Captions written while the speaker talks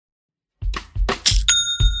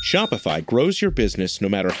Shopify grows your business no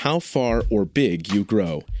matter how far or big you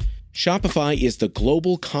grow. Shopify is the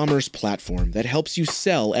global commerce platform that helps you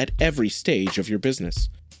sell at every stage of your business.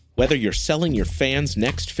 Whether you're selling your fans'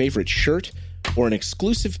 next favorite shirt or an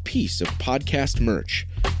exclusive piece of podcast merch,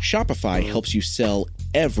 Shopify helps you sell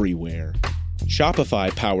everywhere.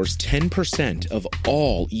 Shopify powers 10% of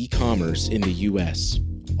all e-commerce in the U.S.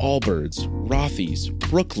 Allbirds, Rothy's,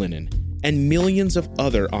 Brooklinen, and millions of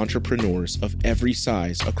other entrepreneurs of every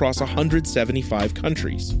size across 175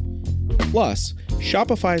 countries. Plus,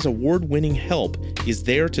 Shopify's award-winning help is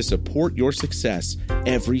there to support your success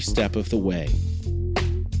every step of the way.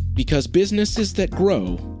 Because businesses that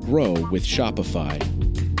grow, grow with Shopify.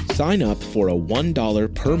 Sign up for a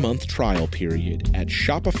 $1 per month trial period at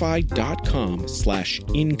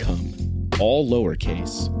shopify.com/income, all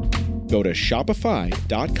lowercase. Go to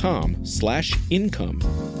shopify.com/income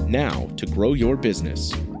now to grow your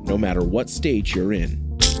business, no matter what stage you're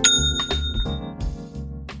in.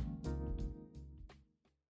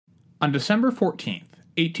 On December 14th,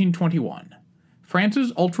 1821,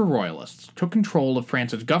 France's ultra-royalists took control of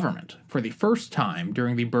France's government for the first time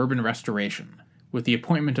during the Bourbon Restoration, with the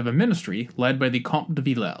appointment of a ministry led by the Comte de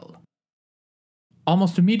Villèle.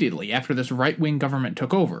 Almost immediately after this right-wing government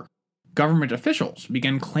took over, government officials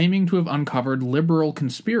began claiming to have uncovered liberal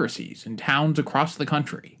conspiracies in towns across the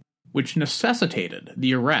country, which necessitated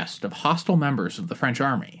the arrest of hostile members of the French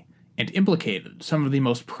army and implicated some of the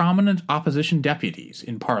most prominent opposition deputies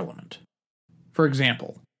in Parliament. For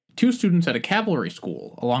example, 2 students at a cavalry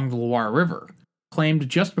school along the Loire River claimed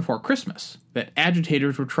just before Christmas that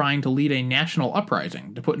agitators were trying to lead a national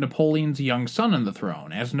uprising to put Napoleon's young son on the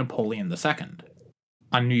throne as Napoleon II.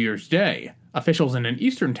 On New Year's Day, officials in an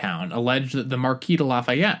eastern town alleged that the Marquis de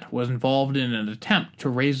Lafayette was involved in an attempt to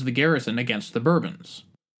raise the garrison against the Bourbons.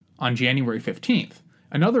 On January 15th,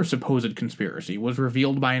 another supposed conspiracy was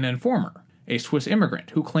revealed by an informer, a Swiss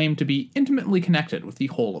immigrant who claimed to be intimately connected with the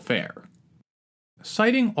whole affair.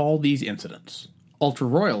 Citing all these incidents,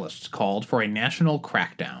 ultra-royalists called for a national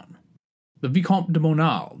crackdown. The Vicomte de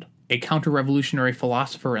Monald, a counter-revolutionary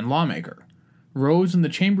philosopher and lawmaker, rose in the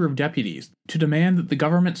Chamber of Deputies to demand that the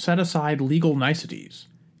government set aside legal niceties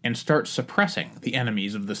and start suppressing the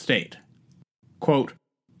enemies of the state. Quote,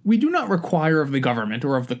 "We do not require of the government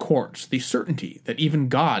or of the courts the certainty that even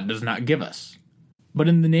God does not give us. But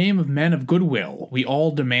in the name of men of goodwill, we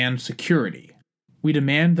all demand security. We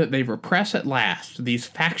demand that they repress at last these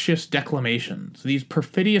factious declamations, these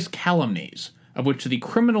perfidious calumnies, of which the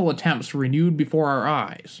criminal attempts renewed before our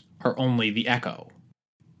eyes are only the echo."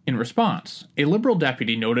 In response, a Liberal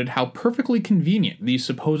deputy noted how perfectly convenient these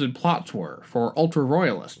supposed plots were for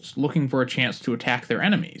ultra-royalists looking for a chance to attack their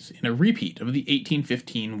enemies in a repeat of the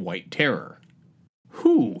 1815 White Terror.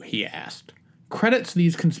 Who, he asked, credits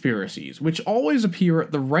these conspiracies, which always appear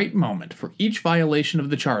at the right moment for each violation of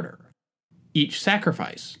the Charter, each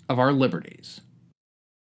sacrifice of our liberties?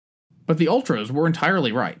 But the ultras were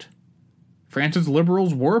entirely right. France's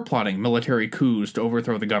liberals were plotting military coups to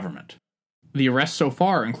overthrow the government. The arrests so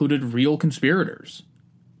far included real conspirators.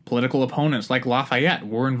 Political opponents like Lafayette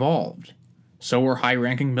were involved. So were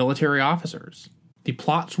high-ranking military officers. The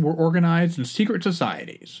plots were organized in secret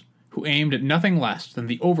societies, who aimed at nothing less than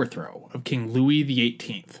the overthrow of King Louis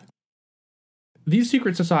XVIII. These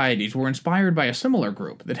secret societies were inspired by a similar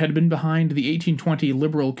group that had been behind the 1820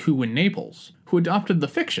 liberal coup in Naples, who adopted the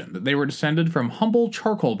fiction that they were descended from humble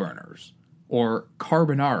charcoal burners, or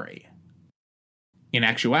Charbonnerie. In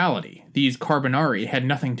actuality, these Charbonnerie had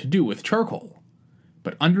nothing to do with charcoal,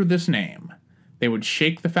 but under this name, they would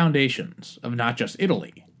shake the foundations of not just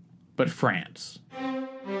Italy, but France.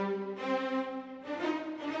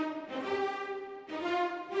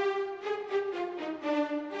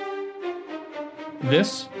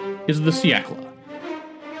 This is The Siècle.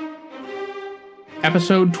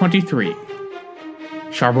 Episode 23.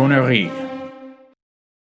 Charbonnerie.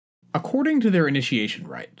 According to their initiation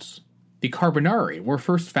rites, the Charbonnerie were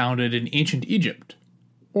first founded in ancient Egypt,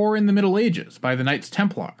 or in the Middle Ages by the Knights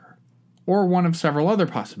Templar, or one of several other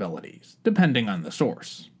possibilities, depending on the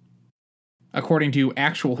source. According to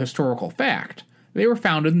actual historical fact, they were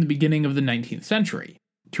founded in the beginning of the 19th century,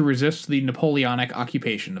 to resist the Napoleonic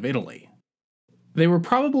occupation of Italy. They were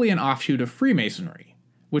probably an offshoot of Freemasonry,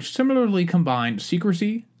 which similarly combined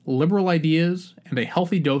secrecy, liberal ideas, and a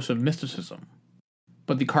healthy dose of mysticism.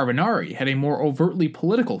 But the Charbonnerie had a more overtly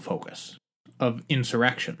political focus, of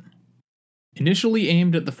insurrection. Initially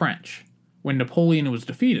aimed at the French, when Napoleon was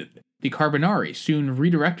defeated, the Charbonnerie soon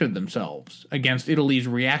redirected themselves against Italy's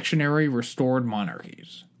reactionary restored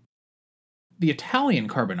monarchies. The Italian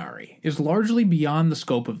Charbonnerie is largely beyond the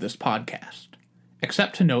scope of this podcast,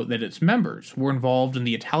 except to note that its members were involved in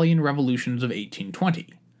the Italian revolutions of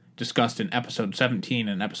 1820, discussed in episode 17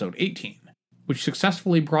 and episode 18, which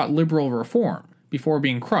successfully brought liberal reform before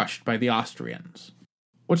being crushed by the Austrians.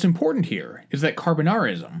 What's important here is that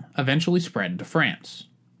Carbonarism eventually spread to France.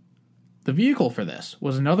 The vehicle for this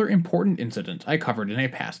was another important incident I covered in a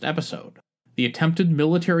past episode, the attempted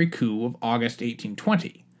military coup of August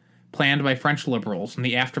 1820, planned by French liberals in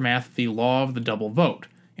the aftermath of the Law of the Double Vote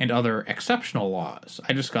and other exceptional laws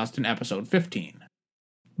I discussed in episode 15.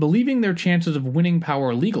 Believing their chances of winning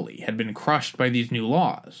power legally had been crushed by these new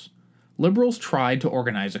laws, liberals tried to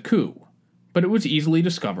organize a coup, but it was easily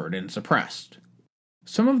discovered and suppressed.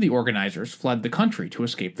 Some of the organizers fled the country to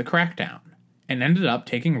escape the crackdown, and ended up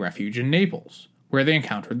taking refuge in Naples, where they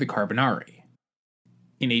encountered the Charbonnerie.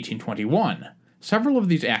 In 1821, several of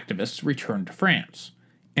these activists returned to France,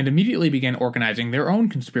 and immediately began organizing their own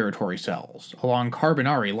conspiratory cells along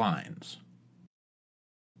Charbonnerie lines.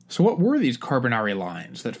 So what were these Charbonnerie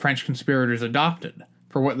lines that French conspirators adopted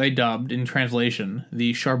for what they dubbed, in translation,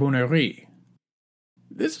 the Charbonnerie?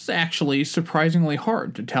 This is actually surprisingly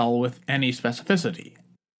hard to tell with any specificity.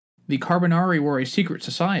 The Charbonnerie were a secret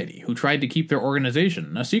society who tried to keep their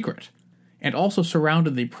organization a secret, and also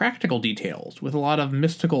surrounded the practical details with a lot of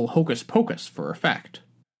mystical hocus-pocus for effect.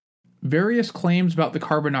 Various claims about the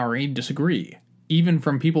Charbonnerie disagree, even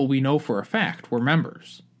from people we know for a fact were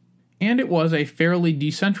members. And it was a fairly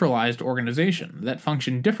decentralized organization that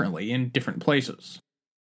functioned differently in different places.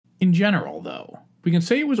 In general, though, we can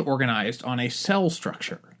say it was organized on a cell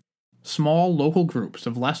structure, small local groups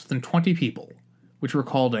of less than 20 people, which were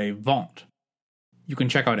called a vente. You can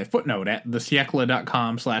check out a footnote at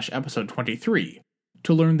thesiècle.com/episode 23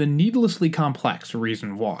 to learn the needlessly complex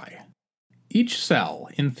reason why. Each cell,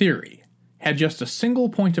 in theory, had just a single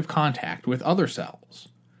point of contact with other cells,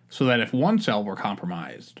 so that if one cell were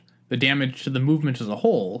compromised, the damage to the movement as a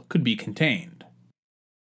whole could be contained.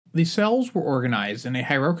 The cells were organized in a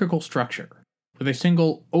hierarchical structure, with a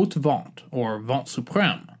single haute vente, or vente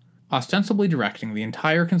suprême, ostensibly directing the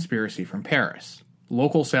entire conspiracy from Paris,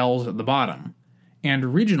 local cells at the bottom,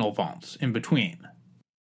 and regional ventes in between.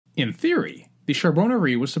 In theory, the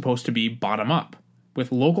Charbonnerie was supposed to be bottom-up,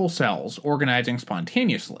 with local cells organizing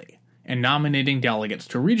spontaneously and nominating delegates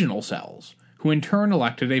to regional cells, who in turn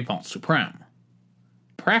elected a vente suprême.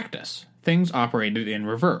 Practice, things operated in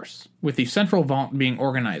reverse, with the central vente being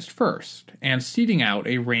organized first and seeding out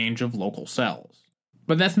a range of local cells.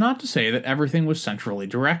 But that's not to say that everything was centrally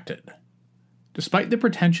directed. Despite the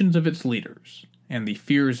pretensions of its leaders and the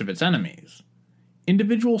fears of its enemies,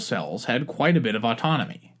 individual cells had quite a bit of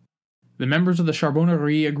autonomy. The members of the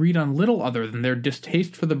Charbonnerie agreed on little other than their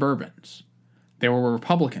distaste for the Bourbons. There were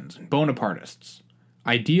Republicans and Bonapartists,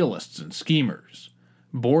 idealists and schemers,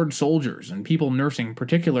 bored soldiers and people nursing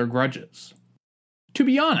particular grudges. To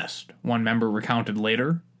be honest, one member recounted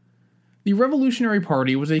later, the Revolutionary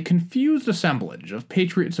Party was a confused assemblage of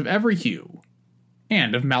patriots of every hue,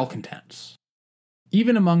 and of malcontents.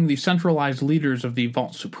 Even among the centralized leaders of the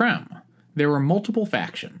Vente Suprême, there were multiple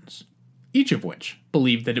factions, each of which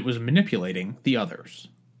believed that it was manipulating the others.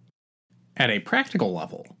 At a practical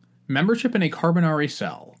level, membership in a Charbonnerie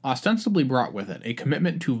cell ostensibly brought with it a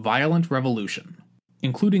commitment to violent revolution,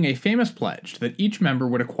 including a famous pledge that each member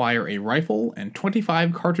would acquire a rifle and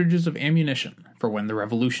 25 cartridges of ammunition for when the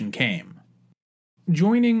revolution came.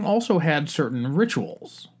 Joining also had certain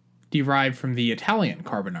rituals, derived from the Italian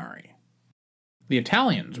Charbonnerie. The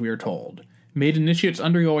Italians, we are told, made initiates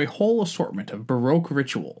undergo a whole assortment of Baroque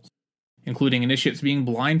rituals, including initiates being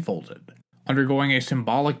blindfolded, undergoing a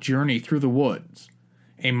symbolic journey through the woods,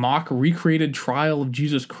 a mock recreated trial of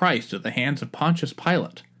Jesus Christ at the hands of Pontius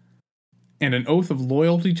Pilate, and an oath of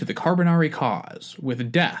loyalty to the Charbonnerie cause,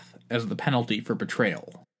 with death as the penalty for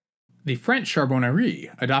betrayal. The French Charbonnerie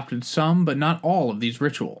adopted some but not all of these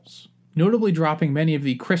rituals, notably dropping many of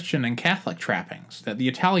the Christian and Catholic trappings that the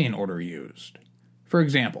Italian order used. For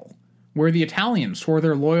example, where the Italians swore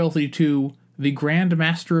their loyalty to the Grand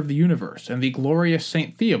Master of the Universe and the glorious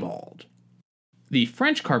Saint Theobald, the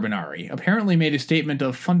French Charbonnerie apparently made a statement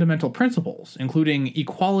of fundamental principles, including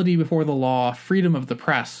equality before the law, freedom of the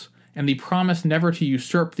press, and the promise never to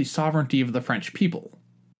usurp the sovereignty of the French people.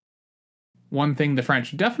 One thing the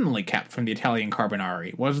French definitely kept from the Italian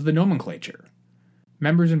Charbonnerie was the nomenclature.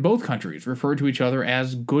 Members in both countries referred to each other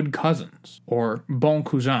as good cousins, or bons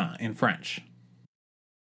cousins in French.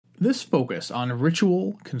 This focus on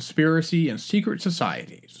ritual, conspiracy, and secret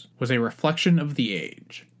societies was a reflection of the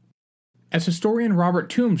age. As historian Robert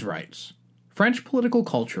Toombs writes, French political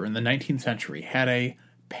culture in the 19th century had a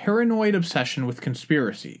paranoid obsession with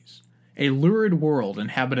conspiracies, a lurid world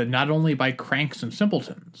inhabited not only by cranks and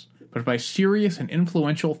simpletons, but by serious and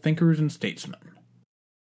influential thinkers and statesmen.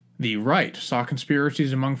 The right saw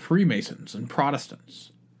conspiracies among Freemasons and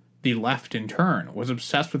Protestants. The left, in turn, was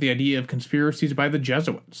obsessed with the idea of conspiracies by the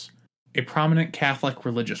Jesuits, a prominent Catholic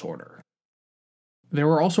religious order. There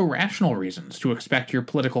were also rational reasons to expect your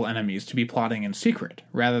political enemies to be plotting in secret,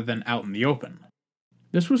 rather than out in the open.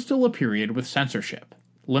 This was still a period with censorship,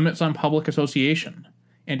 limits on public association,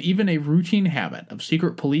 and even a routine habit of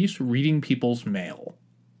secret police reading people's mail.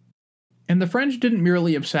 And the French didn't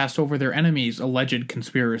merely obsess over their enemies' alleged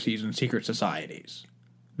conspiracies and secret societies.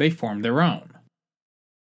 They formed their own.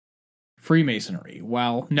 Freemasonry,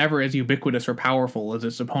 while never as ubiquitous or powerful as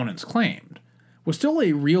its opponents claimed, was still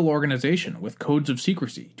a real organization with codes of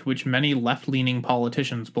secrecy to which many left-leaning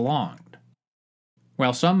politicians belonged.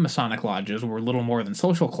 While some Masonic lodges were little more than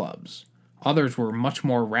social clubs, others were much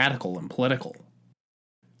more radical and political.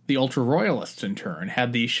 The ultra-royalists, in turn,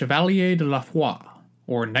 had the Chevaliers de la Foi,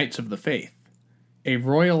 or Knights of the Faith, a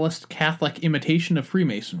royalist Catholic imitation of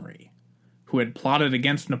Freemasonry, who had plotted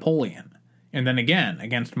against Napoleon, and then again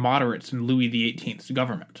against moderates in Louis XVIII's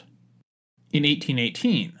government. In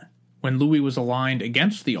 1818, when Louis was aligned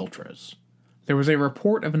against the Ultras, there was a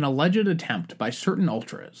report of an alleged attempt by certain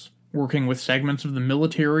Ultras, working with segments of the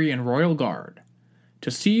military and royal guard,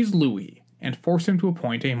 to seize Louis and force him to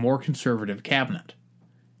appoint a more conservative cabinet,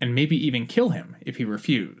 and maybe even kill him if he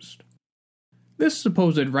refused. This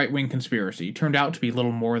supposed right-wing conspiracy turned out to be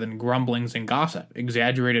little more than grumblings and gossip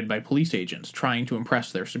exaggerated by police agents trying to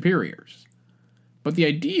impress their superiors. But the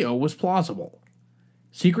idea was plausible.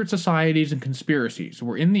 Secret societies and conspiracies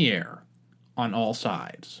were in the air, on all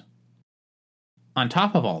sides. On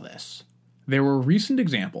top of all this, there were recent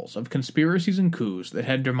examples of conspiracies and coups that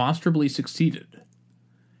had demonstrably succeeded.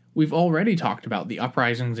 We've already talked about the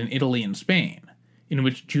uprisings in Italy and Spain, in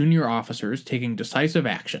which junior officers taking decisive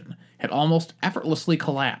action had almost effortlessly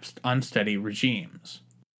collapsed unsteady regimes.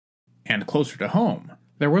 And closer to home,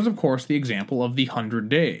 there was of course the example of the 100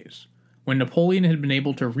 Days, when Napoleon had been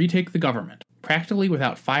able to retake the government practically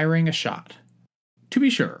without firing a shot. To be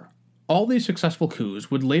sure, all these successful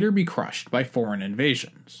coups would later be crushed by foreign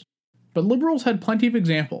invasions. But liberals had plenty of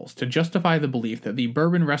examples to justify the belief that the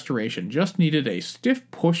Bourbon Restoration just needed a stiff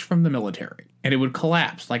push from the military, and it would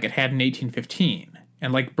collapse like it had in 1815,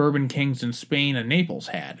 and like Bourbon kings in Spain and Naples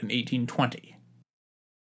had in 1820.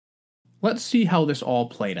 Let's see how this all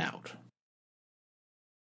played out.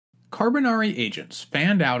 Charbonnerie agents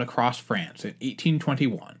fanned out across France in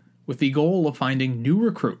 1821 with the goal of finding new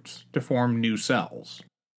recruits to form new cells.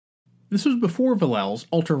 This was before Villèle's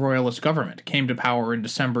ultra-royalist government came to power in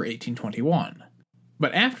December 1821,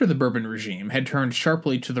 but after the Bourbon regime had turned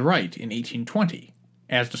sharply to the right in 1820,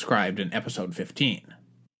 as described in episode 15.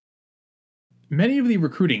 Many of the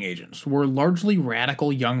recruiting agents were largely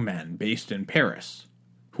radical young men based in Paris,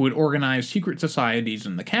 who had organized secret societies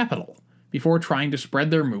in the capital before trying to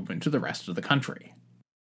spread their movement to the rest of the country.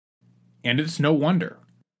 And it's no wonder.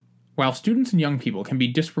 While students and young people can be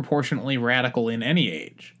disproportionately radical in any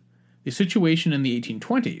age, the situation in the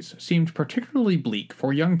 1820s seemed particularly bleak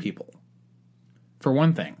for young people. For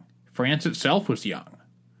one thing, France itself was young.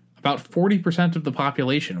 About 40% of the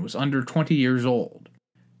population was under 20 years old,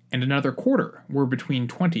 and another quarter were between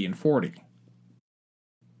 20 and 40.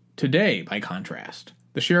 Today, by contrast,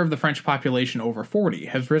 the share of the French population over 40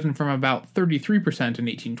 has risen from about 33% in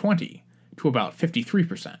 1820 to about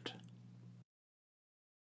 53%.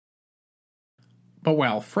 But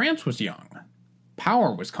while France was young,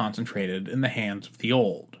 power was concentrated in the hands of the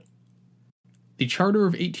old. The Charter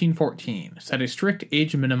of 1814 set a strict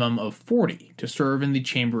age minimum of 40 to serve in the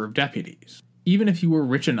Chamber of Deputies, even if you were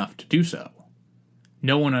rich enough to do so.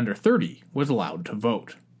 No one under 30 was allowed to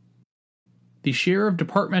vote. The share of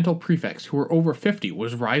departmental prefects who were over 50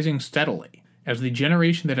 was rising steadily, as the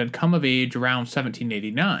generation that had come of age around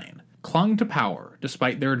 1789 clung to power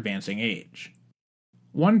despite their advancing age.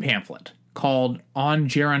 One pamphlet, called On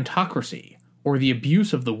Gerontocracy, or the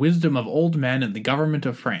Abuse of the Wisdom of Old Men in the Government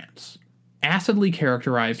of France, acidly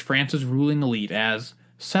characterized France's ruling elite as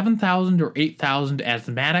 7,000 or 8,000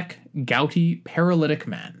 asthmatic, gouty, paralytic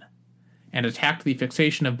men, and attacked the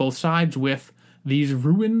fixation of both sides with these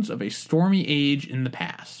ruins of a stormy age in the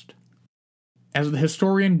past. As the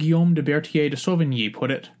historian Guillaume de Berthier de Sauvigny put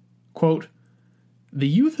it, quote, "The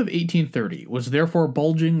youth of 1830 was therefore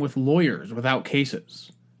bulging with lawyers without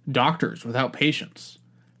cases, doctors without patients,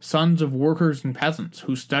 sons of workers and peasants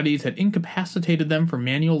whose studies had incapacitated them for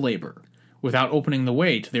manual labor, without opening the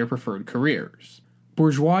way to their preferred careers,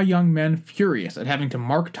 bourgeois young men furious at having to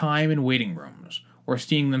mark time in waiting rooms, or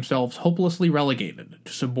seeing themselves hopelessly relegated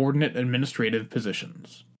to subordinate administrative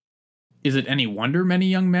positions." Is it any wonder many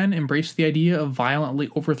young men embraced the idea of violently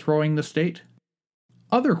overthrowing the state?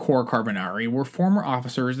 Other core Charbonnerie were former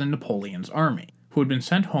officers in Napoleon's army, who had been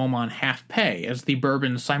sent home on half pay as the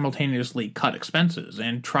Bourbons simultaneously cut expenses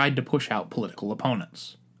and tried to push out political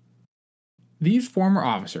opponents. These former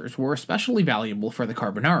officers were especially valuable for the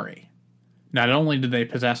Charbonnerie. Not only did they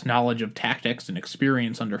possess knowledge of tactics and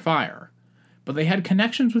experience under fire, but they had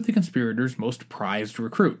connections with the conspirators' most prized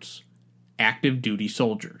recruits, active duty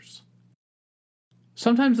soldiers.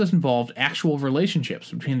 Sometimes this involved actual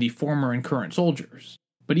relationships between the former and current soldiers,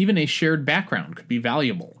 but even a shared background could be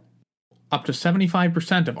valuable. Up to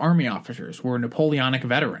 75% of army officers were Napoleonic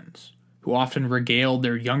veterans, who often regaled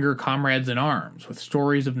their younger comrades in arms with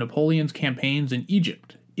stories of Napoleon's campaigns in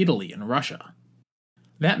Egypt, Italy, and Russia.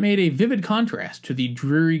 That made a vivid contrast to the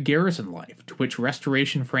dreary garrison life to which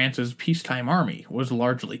Restoration France's peacetime army was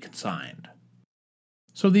largely consigned.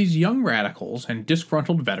 So these young radicals and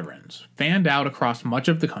disgruntled veterans fanned out across much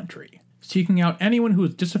of the country, seeking out anyone who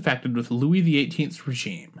was disaffected with Louis XVIII's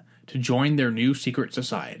regime to join their new secret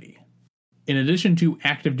society. In addition to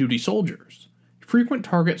active duty soldiers, frequent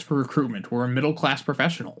targets for recruitment were middle-class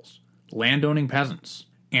professionals, landowning peasants,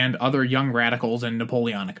 and other young radicals and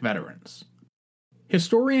Napoleonic veterans.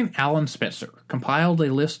 Historian Alan Spitzer compiled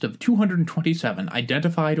a list of 227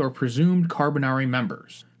 identified or presumed Charbonnerie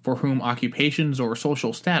members for whom occupations or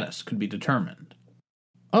social status could be determined.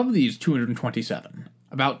 Of these 227,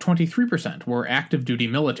 about 23% were active-duty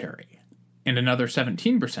military, and another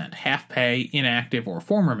 17% half-pay, inactive, or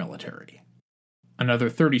former military. Another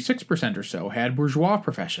 36% or so had bourgeois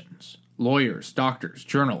professions, lawyers, doctors,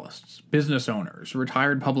 journalists, business owners,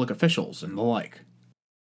 retired public officials, and the like.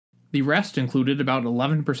 The rest included about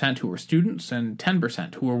 11% who were students and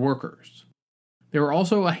 10% who were workers. There were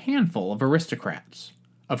also a handful of aristocrats,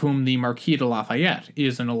 of whom the Marquis de Lafayette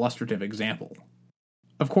is an illustrative example.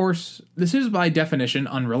 Of course, this is by definition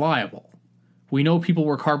unreliable. We know people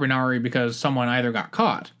were Charbonnerie because someone either got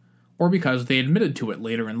caught, or because they admitted to it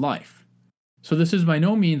later in life. So this is by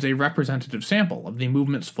no means a representative sample of the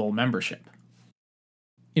movement's full membership.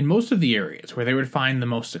 In most of the areas where they would find the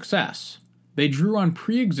most success, they drew on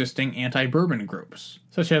pre-existing anti-Bourbon groups,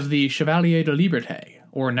 such as the Chevaliers de Liberté,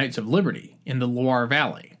 or Knights of Liberty, in the Loire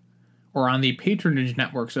Valley, or on the patronage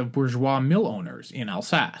networks of bourgeois mill owners in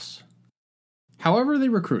Alsace. However they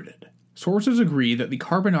recruited, sources agree that the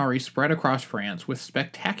Charbonnerie spread across France with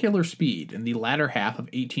spectacular speed in the latter half of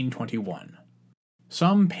 1821.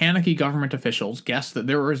 Some panicky government officials guessed that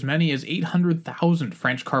there were as many as 800,000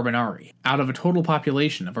 French Charbonnerie, out of a total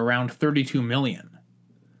population of around 32 million.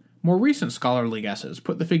 More recent scholarly guesses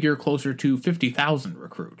put the figure closer to 50,000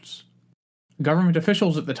 recruits. Government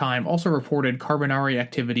officials at the time also reported Charbonnerie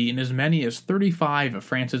activity in as many as 35 of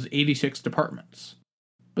France's 86 departments.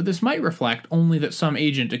 But this might reflect only that some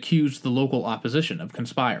agent accused the local opposition of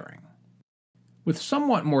conspiring. With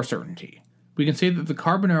somewhat more certainty, we can say that the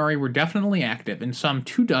Charbonnerie were definitely active in some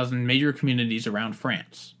 24 major communities around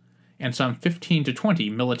France, and some 15 to 20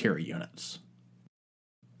 military units.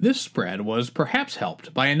 This spread was perhaps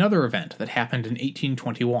helped by another event that happened in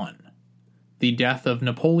 1821, the death of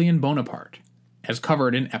Napoleon Bonaparte, as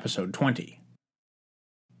covered in episode 20.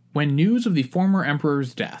 When news of the former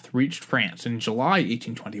emperor's death reached France in July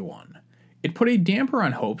 1821, it put a damper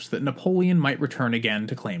on hopes that Napoleon might return again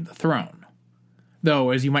to claim the throne. Though,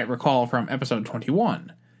 as you might recall from episode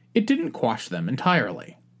 21, it didn't quash them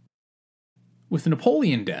entirely. With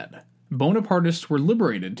Napoleon dead, Bonapartists were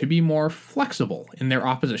liberated to be more flexible in their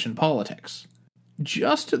opposition politics,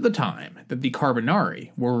 just at the time that the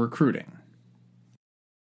Charbonnerie were recruiting.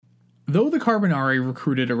 Though the Charbonnerie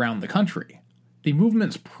recruited around the country, the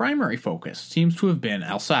movement's primary focus seems to have been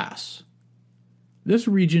Alsace. This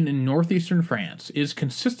region in northeastern France is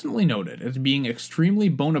consistently noted as being extremely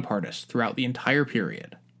Bonapartist throughout the entire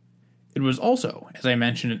period. It was also, as I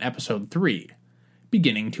mentioned in episode 3,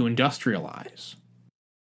 beginning to industrialize.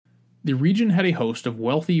 The region had a host of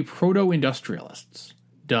wealthy proto-industrialists,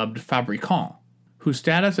 dubbed fabricants, whose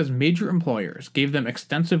status as major employers gave them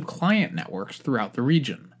extensive client networks throughout the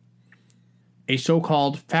region. A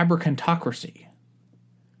so-called fabricantocracy.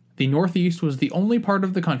 The Northeast was the only part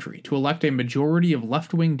of the country to elect a majority of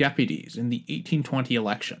left-wing deputies in the 1820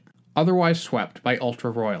 election, otherwise swept by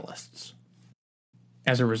ultra-royalists.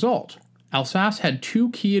 As a result, Alsace had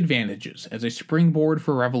two key advantages as a springboard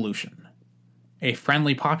for revolution: a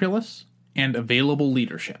friendly populace and available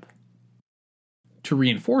leadership. To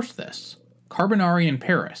reinforce this, Charbonnerie in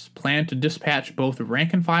Paris planned to dispatch both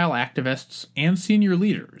rank-and-file activists and senior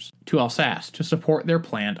leaders to Alsace to support their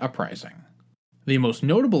planned uprising. The most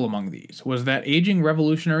notable among these was that aging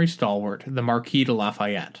revolutionary stalwart, the Marquis de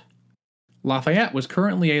Lafayette. Lafayette was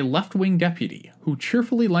currently a left-wing deputy who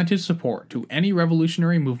cheerfully lent his support to any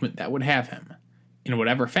revolutionary movement that would have him, in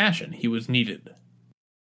whatever fashion he was needed.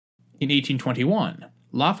 In 1821,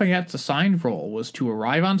 Lafayette's assigned role was to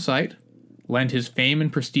arrive on site, lend his fame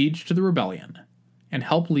and prestige to the rebellion, and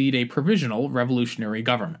help lead a provisional revolutionary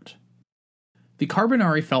government. The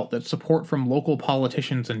Charbonnerie felt that support from local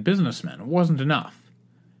politicians and businessmen wasn't enough.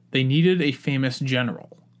 They needed a famous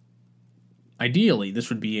general. Ideally, this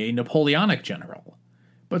would be a Napoleonic general,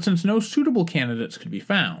 but since no suitable candidates could be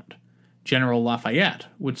found, General Lafayette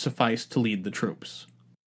would suffice to lead the troops.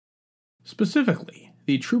 Specifically,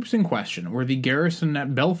 the troops in question were the garrison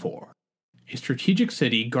at Belfort, a strategic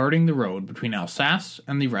city guarding the road between Alsace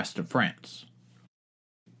and the rest of France.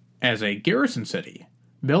 As a garrison city,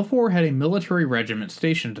 Belfort had a military regiment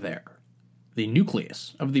stationed there, the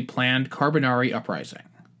nucleus of the planned Charbonnerie uprising.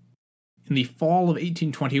 In the fall of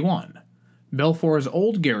 1821, Belfort's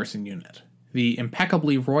old garrison unit, the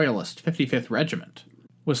impeccably royalist 55th Regiment,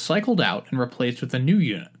 was cycled out and replaced with a new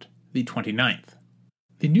unit, the 29th.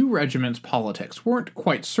 The new regiment's politics weren't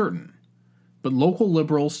quite certain, but local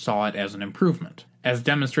liberals saw it as an improvement, as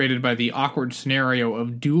demonstrated by the awkward scenario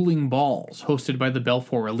of dueling balls hosted by the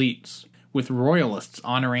Belfort elites, with royalists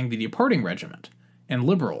honoring the departing regiment, and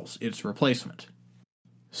liberals its replacement.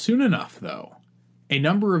 Soon enough, though, a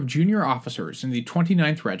number of junior officers in the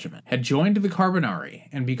 29th Regiment had joined the Charbonnerie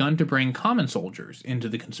and begun to bring common soldiers into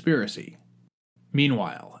the conspiracy.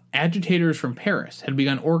 Meanwhile, agitators from Paris had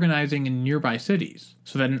begun organizing in nearby cities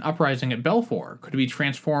so that an uprising at Belfort could be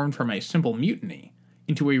transformed from a simple mutiny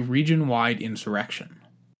into a region-wide insurrection.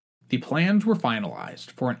 The plans were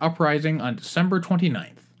finalized for an uprising on December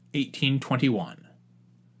 29th, 1821.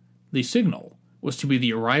 The signal was to be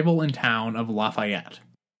the arrival in town of Lafayette.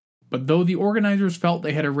 But though the organizers felt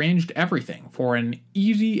they had arranged everything for an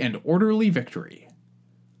easy and orderly victory,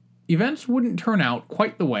 events wouldn't turn out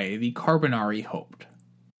quite the way the Charbonnerie hoped.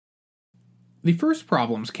 The first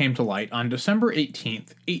problems came to light on December 18,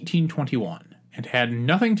 1821, and had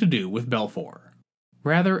nothing to do with Belfort.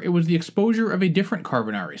 Rather, it was the exposure of a different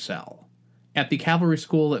Charbonnerie cell, at the cavalry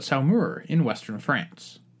school at Saumur in western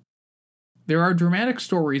France. There are dramatic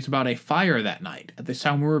stories about a fire that night at the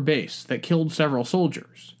Saumur base that killed several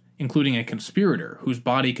soldiers, including a conspirator whose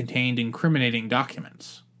body contained incriminating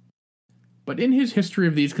documents. But in his history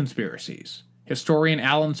of these conspiracies, historian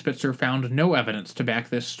Alan Spitzer found no evidence to back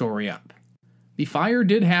this story up. The fire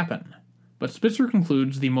did happen, but Spitzer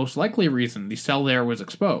concludes the most likely reason the cell there was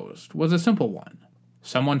exposed was a simple one.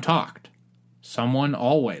 Someone talked. Someone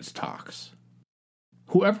always talks.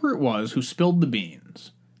 Whoever it was who spilled the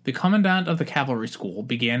beans, the commandant of the cavalry school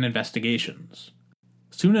began investigations.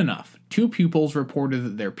 Soon enough, 2 pupils reported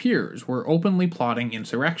that their peers were openly plotting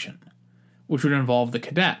insurrection, which would involve the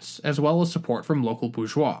cadets as well as support from local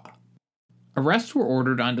bourgeois. Arrests were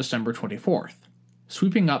ordered on December 24th,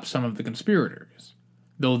 sweeping up some of the conspirators,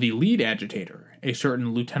 though the lead agitator, a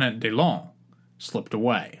certain Lieutenant Delon, slipped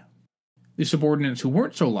away. The subordinates who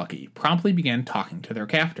weren't so lucky promptly began talking to their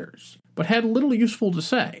captors, but had little useful to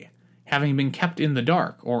say, having been kept in the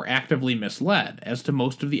dark or actively misled as to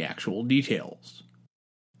most of the actual details.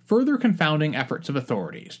 Further confounding efforts of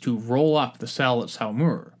authorities to roll up the cell at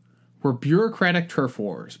Saumur were bureaucratic turf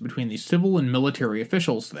wars between the civil and military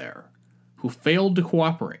officials there, who failed to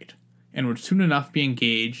cooperate and would soon enough be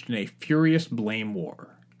engaged in a furious blame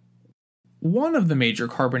war. One of the major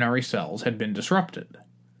Charbonnerie cells had been disrupted,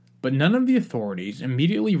 but none of the authorities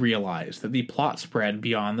immediately realized that the plot spread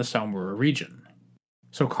beyond the Saumur region.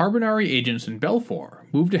 So Charbonnerie agents in Belfort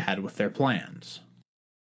moved ahead with their plans.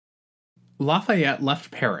 Lafayette left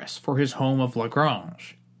Paris for his home of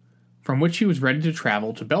Lagrange, from which he was ready to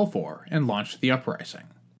travel to Belfort and launch the uprising.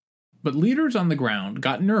 But leaders on the ground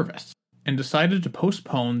got nervous and decided to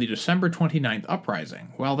postpone the December 29th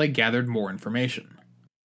uprising while they gathered more information.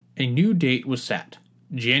 A new date was set,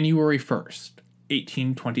 January 1st,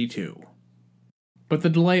 1822. But the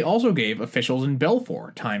delay also gave officials in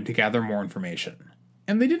Belfort time to gather more information,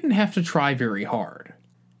 and they didn't have to try very hard.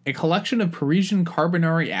 A collection of Parisian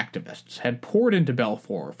Charbonnerie activists had poured into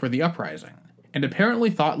Belfort for the uprising, and apparently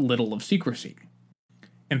thought little of secrecy,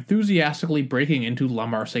 enthusiastically breaking into La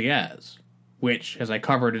Marseillaise, which, as I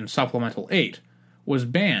covered in Supplemental 8, was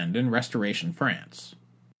banned in Restoration France.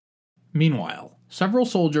 Meanwhile, several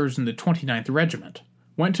soldiers in the 29th Regiment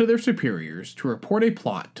went to their superiors to report a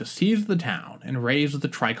plot to seize the town and raise the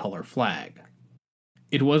tricolor flag.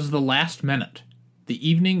 It was the last minute, the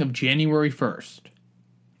evening of January 1st,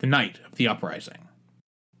 the night of the uprising.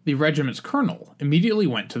 The regiment's colonel immediately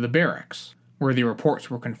went to the barracks, where the reports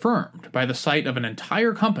were confirmed by the sight of an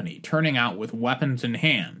entire company turning out with weapons in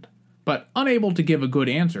hand, but unable to give a good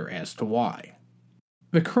answer as to why.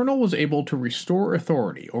 The colonel was able to restore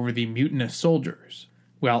authority over the mutinous soldiers,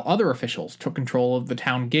 while other officials took control of the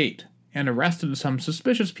town gate and arrested some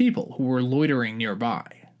suspicious people who were loitering nearby.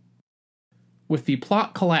 With the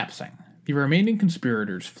plot collapsing, the remaining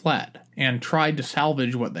conspirators fled and tried to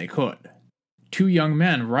salvage what they could. 2 young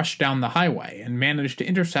men rushed down the highway and managed to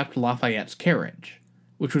intercept Lafayette's carriage,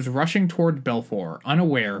 which was rushing toward Belfort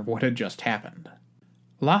unaware of what had just happened.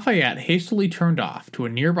 Lafayette hastily turned off to a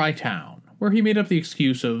nearby town where he made up the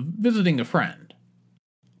excuse of visiting a friend.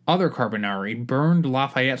 Other Charbonnerie burned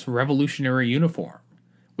Lafayette's revolutionary uniform,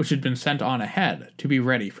 which had been sent on ahead to be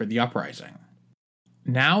ready for the uprising.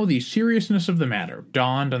 Now the seriousness of the matter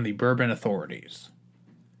dawned on the Bourbon authorities.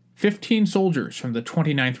 15 soldiers from the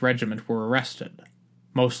 29th Regiment were arrested,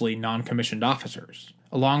 mostly non-commissioned officers,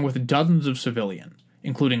 along with dozens of civilians,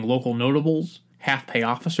 including local notables, half-pay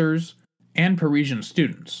officers, and Parisian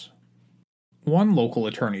students. One local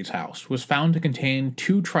attorney's house was found to contain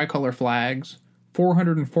 2 tricolor flags,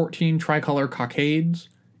 414 tricolor cockades,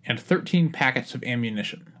 and 13 packets of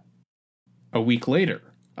ammunition. A week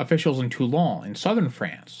later, officials in Toulon in southern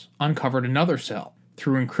France uncovered another cell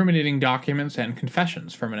through incriminating documents and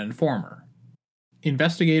confessions from an informer.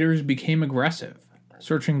 Investigators became aggressive,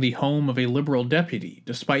 searching the home of a liberal deputy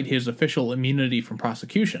despite his official immunity from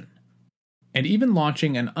prosecution, and even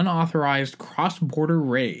launching an unauthorized cross-border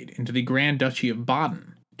raid into the Grand Duchy of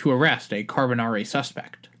Baden to arrest a Charbonnerie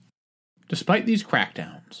suspect. Despite these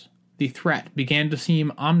crackdowns, the threat began to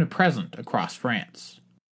seem omnipresent across France.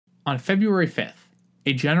 On February 5th,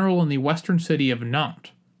 a general in the western city of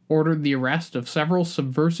Nantes ordered the arrest of several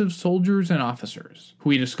subversive soldiers and officers, who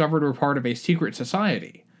he discovered were part of a secret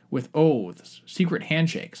society, with oaths, secret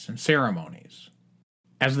handshakes, and ceremonies.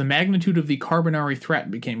 As the magnitude of the Charbonnerie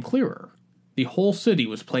threat became clearer, the whole city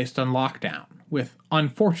was placed on lockdown, with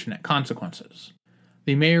unfortunate consequences.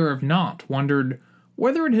 The mayor of Nantes wondered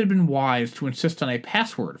whether it had been wise to insist on a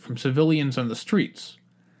password from civilians on the streets,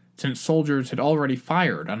 since soldiers had already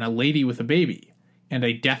fired on a lady with a baby and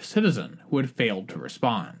a deaf citizen who had failed to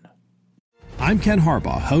respond. I'm Ken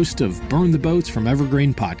Harbaugh, host of Burn the Boats from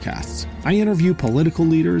Evergreen Podcasts. I interview political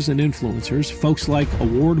leaders and influencers, folks like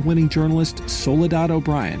award-winning journalist Soledad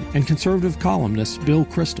O'Brien and conservative columnist Bill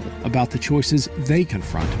Kristol, about the choices they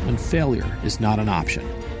confront when failure is not an option.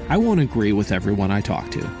 I won't agree with everyone I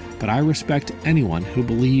talk to, but I respect anyone who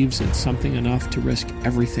believes in something enough to risk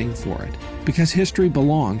everything for it, because history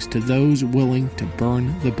belongs to those willing to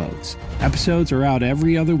burn the boats. Episodes are out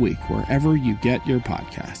every other week wherever you get your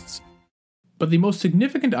podcasts. But the most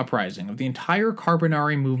significant uprising of the entire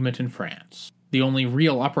Charbonnerie movement in France, the only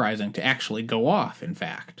real uprising to actually go off, in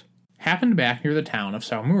fact, happened back near the town of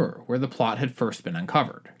Saumur, where the plot had first been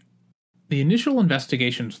uncovered. The initial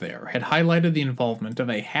investigations there had highlighted the involvement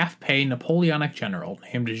of a half-pay Napoleonic general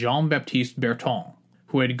named Jean-Baptiste Berton,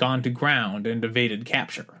 who had gone to ground and evaded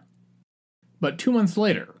capture. But 2 months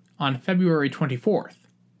later, on February 24th,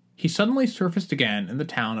 he suddenly surfaced again in the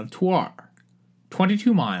town of Thouars,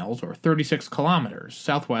 22 miles or 36 kilometers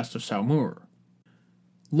southwest of Saumur.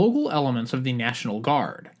 Local elements of the National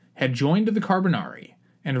Guard had joined the Charbonnerie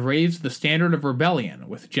and raised the standard of rebellion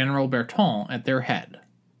with General Berton at their head.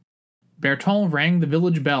 Berton rang the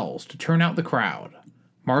village bells to turn out the crowd,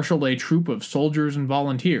 marshaled a troop of soldiers and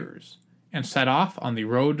volunteers, and set off on the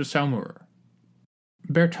road to Saumur.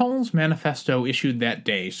 Berton's manifesto issued that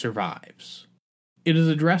day survives. It is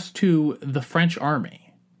addressed to the French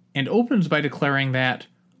army, and opens by declaring that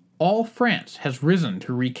all France has risen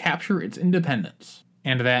to recapture its independence,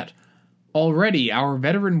 and that already our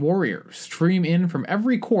veteran warriors stream in from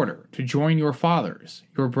every quarter to join your fathers,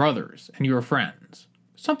 your brothers, and your friends.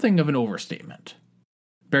 Something of an overstatement.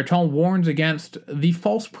 Berton warns against the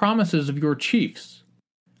false promises of your chiefs,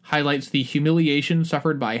 highlights the humiliation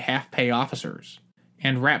suffered by half-pay officers,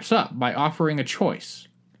 and wraps up by offering a choice: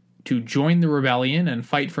 to join the rebellion and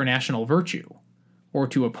fight for national virtue, or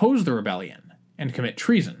to oppose the rebellion and commit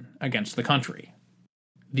treason against the country.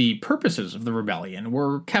 The purposes of the rebellion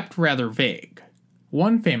were kept rather vague.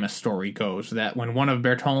 One famous story goes that when one of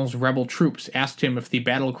Berton's rebel troops asked him if the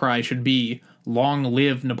battle cry should be "Long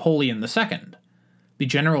live Napoleon II," the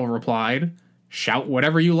general replied, "Shout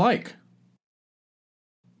whatever you like."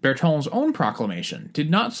 Berton's own proclamation did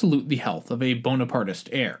not salute the health of a Bonapartist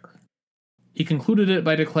heir. He concluded it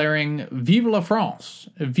by declaring "Vive la France,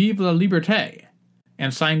 vive la liberté,"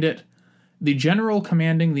 and signed it, "The General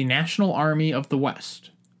Commanding the National Army of the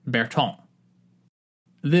West, Berton."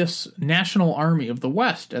 This National Army of the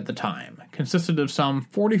West at the time consisted of some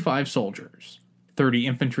 45 soldiers, 30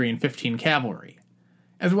 infantry and 15 cavalry,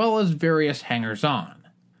 as well as various hangers-on,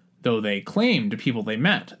 though they claimed to people they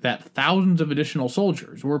met that thousands of additional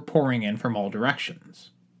soldiers were pouring in from all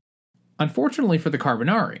directions. Unfortunately for the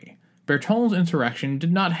Charbonnerie, Berton's insurrection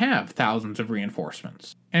did not have thousands of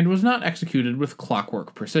reinforcements, and was not executed with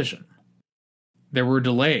clockwork precision. There were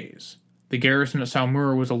delays. The garrison at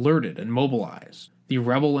Saumur was alerted and mobilized. The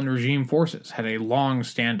rebel and regime forces had a long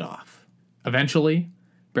standoff. Eventually,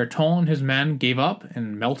 Berton and his men gave up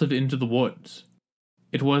and melted into the woods.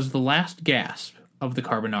 It was the last gasp of the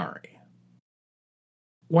Charbonnerie.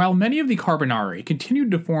 While many of the Charbonnerie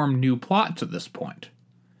continued to form new plots at this point,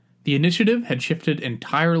 the initiative had shifted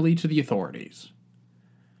entirely to the authorities.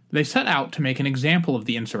 They set out to make an example of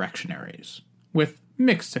the insurrectionaries, with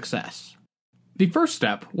mixed success. The first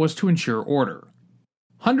step was to ensure order.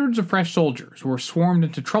 Hundreds of fresh soldiers were swarmed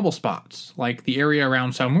into trouble spots, like the area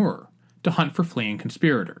around Saumur, to hunt for fleeing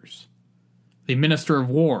conspirators. The Minister of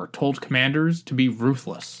War told commanders to be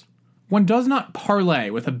ruthless. One does not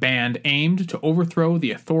parley with a band aimed to overthrow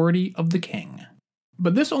the authority of the king.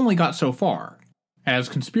 But this only got so far, as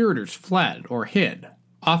conspirators fled or hid,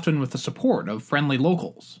 often with the support of friendly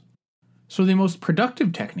locals. So the most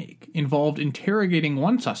productive technique involved interrogating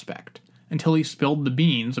one suspect until he spilled the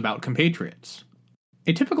beans about compatriots.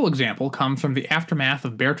 A typical example comes from the aftermath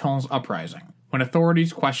of Berton's uprising, when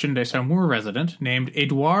authorities questioned a Saumur resident named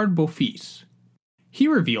Edouard Beaufils. He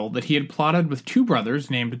revealed that he had plotted with two brothers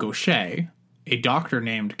named Gaucher, a doctor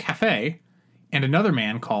named Café, and another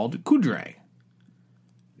man called Coudray.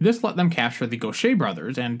 This let them capture the Gaucher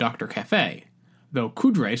brothers and Dr. Café, though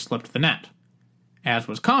Coudray slipped the net. As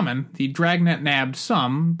was common, the dragnet nabbed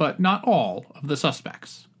some, but not all, of the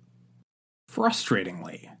suspects.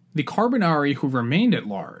 Frustratingly, the Charbonnerie who remained at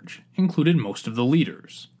large included most of the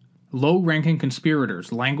leaders. Low-ranking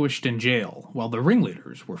conspirators languished in jail, while the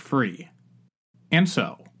ringleaders were free. And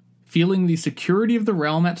so, feeling the security of the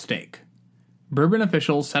realm at stake, Bourbon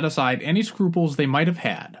officials set aside any scruples they might have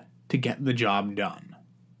had to get the job done.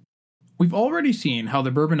 We've already seen how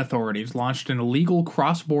the Bourbon authorities launched an illegal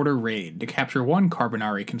cross-border raid to capture one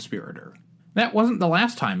Charbonnerie conspirator. That wasn't the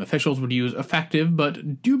last time officials would use effective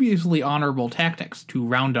but dubiously honorable tactics to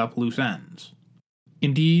round up loose ends.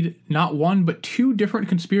 Indeed, not one but two different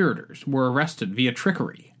conspirators were arrested via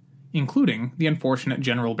trickery, including the unfortunate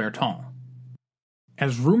General Berton.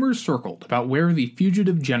 As rumors circled about where the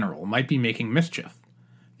fugitive general might be making mischief,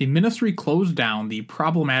 the ministry closed down the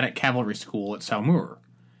problematic cavalry school at Saumur,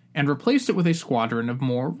 and replaced it with a squadron of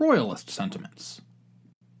more royalist sentiments.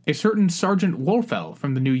 A certain Sergeant Wolfel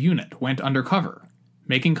from the new unit went undercover,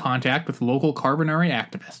 making contact with local Charbonnerie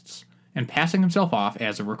activists, and passing himself off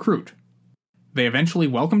as a recruit. They eventually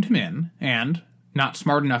welcomed him in, and, not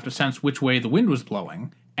smart enough to sense which way the wind was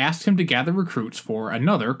blowing, asked him to gather recruits for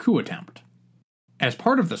another coup attempt. As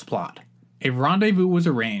part of this plot, a rendezvous was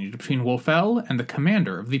arranged between Wolfel and the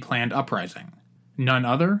commander of the planned uprising, none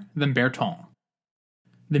other than Berton.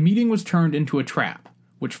 The meeting was turned into a trap,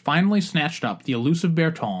 which finally snatched up the elusive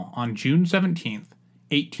Berton on June 17,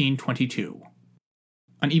 1822.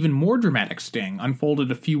 An even more dramatic sting unfolded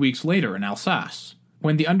a few weeks later in Alsace,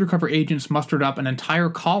 when the undercover agents mustered up an entire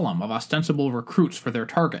column of ostensible recruits for their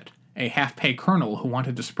target, a half-pay colonel who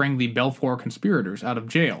wanted to spring the Belfort conspirators out of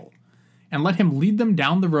jail, and let him lead them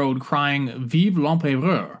down the road crying "Vive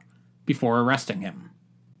l'Empereur" before arresting him.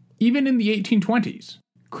 Even in the 1820s,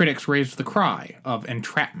 critics raised the cry of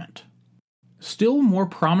entrapment. Still more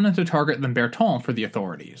prominent a target than Berton for the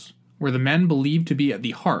authorities were the men believed to be at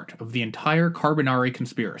the heart of the entire Charbonnerie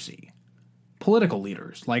conspiracy, political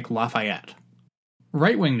leaders like Lafayette.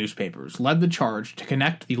 Right-wing newspapers led the charge to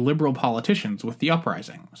connect the liberal politicians with the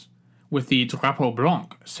uprisings, with the Drapeau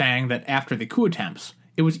Blanc saying that after the coup attempts,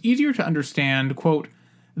 it was easier to understand, quote,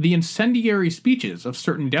 the incendiary speeches of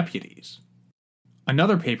certain deputies.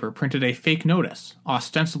 Another paper printed a fake notice,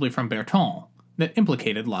 ostensibly from Berton, that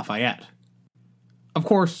implicated Lafayette. Of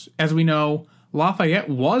course, as we know, Lafayette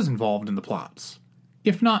was involved in the plots,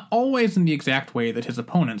 if not always in the exact way that his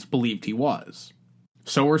opponents believed he was.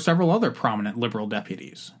 So were several other prominent liberal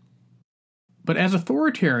deputies. But as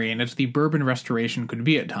authoritarian as the Bourbon Restoration could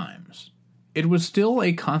be at times, it was still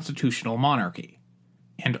a constitutional monarchy,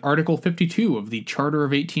 and Article 52 of the Charter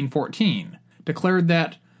of 1814 declared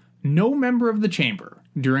that no member of the chamber,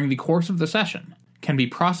 during the course of the session, can be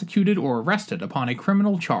prosecuted or arrested upon a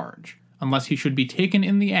criminal charge unless he should be taken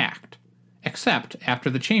in the act, except after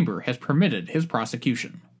the chamber has permitted his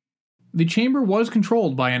prosecution. The chamber was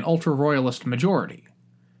controlled by an ultra-royalist majority,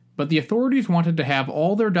 but the authorities wanted to have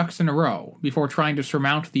all their ducks in a row before trying to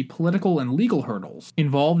surmount the political and legal hurdles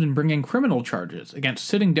involved in bringing criminal charges against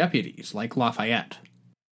sitting deputies like Lafayette.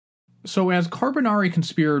 So as Charbonnerie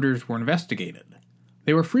conspirators were investigated,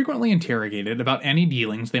 They were frequently interrogated about any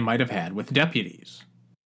dealings they might have had with deputies.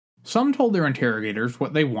 Some told their interrogators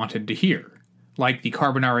what they wanted to hear, like the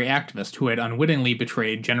Charbonnerie activist who had unwittingly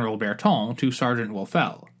betrayed General Berton to Sergeant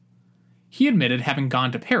Wolfel. He admitted having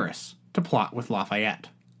gone to Paris to plot with Lafayette.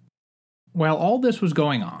 While all this was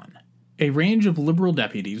going on, a range of liberal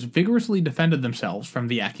deputies vigorously defended themselves from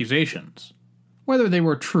the accusations, whether they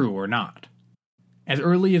were true or not. As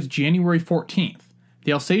early as January 14th,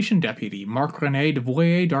 the Alsatian deputy Marc-René de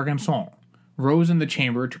Voyer d'Argenson rose in the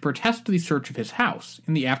chamber to protest the search of his house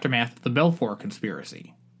in the aftermath of the Belfort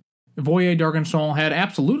conspiracy. Voyer d'Argenson had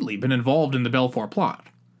absolutely been involved in the Belfort plot,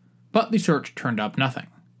 but the search turned up nothing.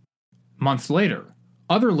 Months later,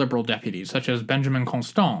 other liberal deputies such as Benjamin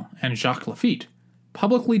Constant and Jacques Lafitte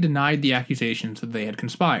publicly denied the accusations that they had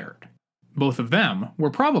conspired. Both of them were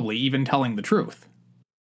probably even telling the truth.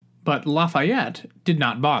 But Lafayette did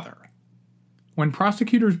not bother. When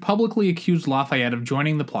prosecutors publicly accused Lafayette of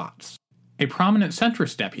joining the plots, a prominent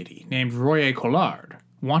centrist deputy named Royer Collard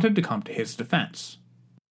wanted to come to his defense.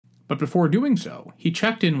 But before doing so, he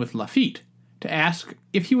checked in with Lafitte to ask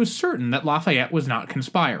if he was certain that Lafayette was not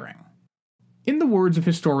conspiring. In the words of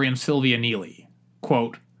historian Sylvia Neely,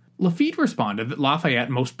 quote, Lafitte responded that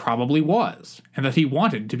Lafayette most probably was, and that he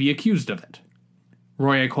wanted to be accused of it.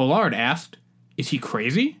 Royer Collard asked, "Is he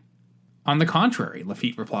crazy?" On the contrary,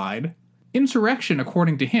 Lafitte replied, "Insurrection,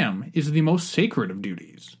 according to him, is the most sacred of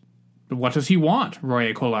duties." "But what does he want?"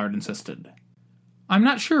 Royer Collard insisted. "I'm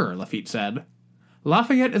not sure," Lafitte said.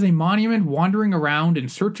 "Lafayette is a monument wandering around in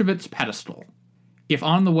search of its pedestal. If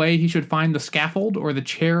on the way he should find the scaffold or the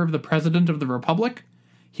chair of the President of the Republic,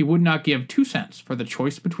 he would not give 2 cents for the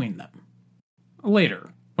choice between them."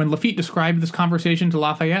 Later, when Lafitte described this conversation to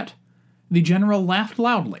Lafayette, the general laughed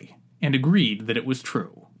loudly and agreed that it was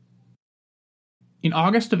true. In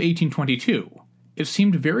August of 1822, it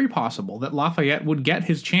seemed very possible that Lafayette would get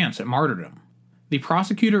his chance at martyrdom. The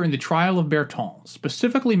prosecutor in the trial of Berton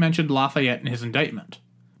specifically mentioned Lafayette in his indictment,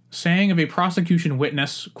 saying of a prosecution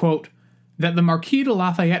witness, quote, that the Marquis de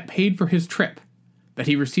Lafayette paid for his trip, that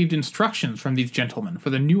he received instructions from these gentlemen for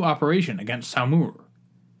the new operation against Saumur.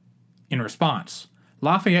 In response,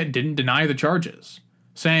 Lafayette didn't deny the charges,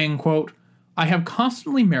 saying, quote, "I have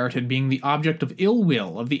constantly merited being the object of ill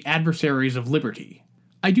will of the adversaries of liberty.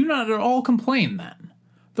 I do not at all complain, then,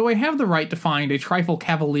 though I have the right to find a trifle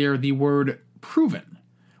cavalier the word proven,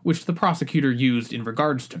 which the prosecutor used in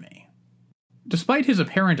regards to me." Despite his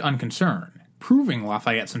apparent unconcern, proving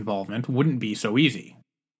Lafayette's involvement wouldn't be so easy.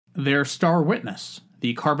 Their star witness,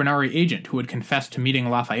 the Charbonnerie agent who had confessed to meeting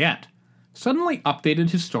Lafayette, suddenly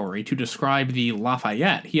updated his story to describe the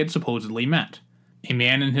Lafayette he had supposedly met, a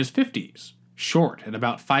man in his 50s, short at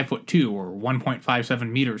about 5'2" or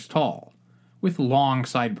 1.57 meters tall, with long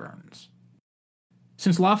sideburns.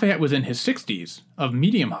 Since Lafayette was in his 60s, of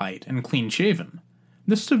medium height and clean-shaven,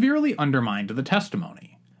 this severely undermined the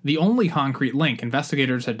testimony, the only concrete link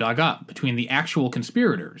investigators had dug up between the actual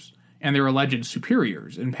conspirators and their alleged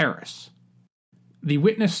superiors in Paris. The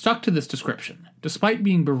witness stuck to this description, despite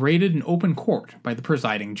being berated in open court by the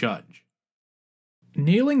presiding judge.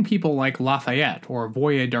 Nailing people like Lafayette or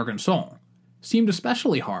Voyer d'Argenson seemed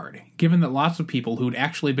especially hard, given that lots of people who'd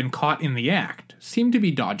actually been caught in the act seemed to be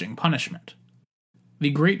dodging punishment. The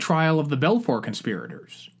great trial of the Belfort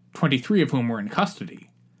conspirators, 23 of whom were in custody,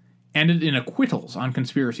 ended in acquittals on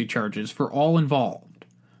conspiracy charges for all involved,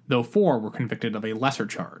 though 4 were convicted of a lesser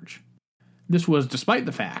charge. This was despite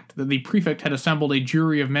the fact that the prefect had assembled a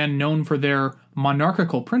jury of men known for their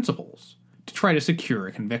monarchical principles to try to secure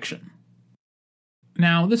a conviction.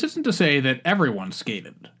 Now, this isn't to say that everyone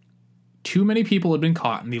skated. Too many people had been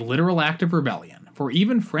caught in the literal act of rebellion for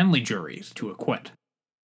even friendly juries to acquit.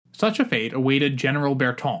 Such a fate awaited General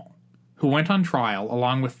Berton, who went on trial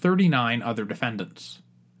along with 39 other defendants.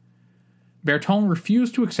 Berton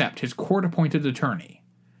refused to accept his court-appointed attorney,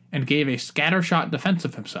 and gave a scattershot defense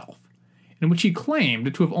of himself, in which he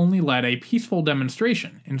claimed to have only led a peaceful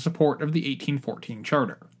demonstration in support of the 1814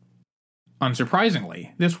 Charter.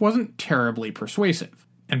 Unsurprisingly, this wasn't terribly persuasive,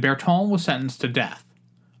 and Berton was sentenced to death,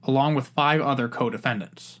 along with 5 other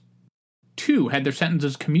co-defendants. 2 had their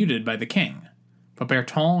sentences commuted by the king, but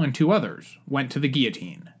Berton and 2 others went to the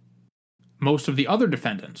guillotine. Most of the other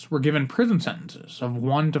defendants were given prison sentences of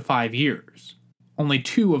 1 to 5 years. Only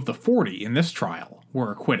 2 of the 40 in this trial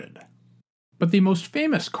were acquitted. But the most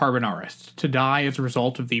famous Charbonnerists to die as a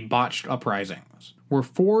result of the botched uprisings were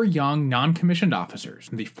 4 young non-commissioned officers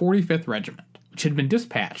in the 45th Regiment, which had been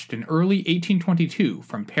dispatched in early 1822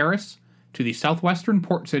 from Paris to the southwestern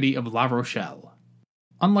port city of La Rochelle.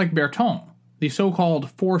 Unlike Berton, the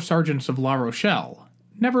so-called 4 Sergeants of La Rochelle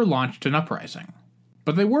never launched an uprising.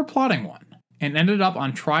 But they were plotting one, and ended up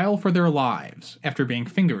on trial for their lives after being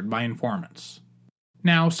fingered by informants.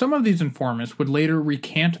 Now, some of these informants would later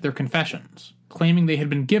recant their confessions, claiming they had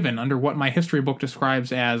been given under what my history book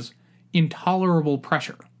describes as intolerable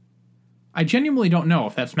pressure. I genuinely don't know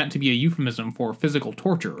if that's meant to be a euphemism for physical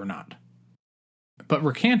torture or not. But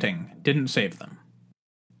recanting didn't save them.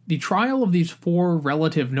 The trial of these 4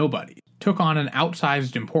 relative nobodies took on an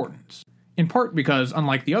outsized importance, in part because,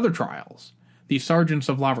 unlike the other trials, the sergeants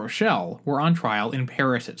of La Rochelle were on trial in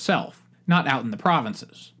Paris itself, not out in the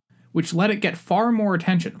provinces, which let it get far more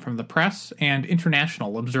attention from the press and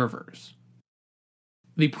international observers.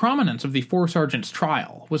 The prominence of the 4 sergeants'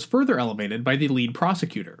 trial was further elevated by the lead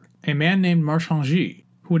prosecutor, a man named Marchangy,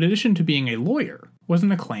 who in addition to being a lawyer, was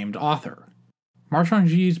an acclaimed author.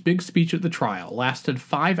 Marchangy's big speech at the trial lasted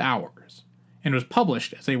 5 hours, and was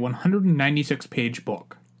published as a 196-page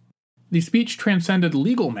book. The speech transcended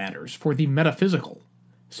legal matters for the metaphysical,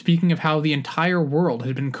 speaking of how the entire world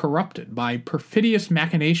had been corrupted by perfidious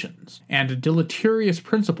machinations and deleterious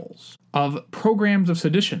principles of programs of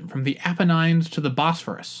sedition from the Apennines to the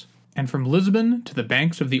Bosphorus, and from Lisbon to the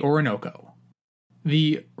banks of the Orinoco.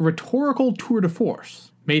 The rhetorical tour de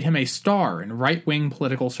force made him a star in right-wing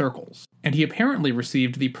political circles, and he apparently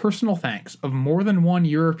received the personal thanks of more than one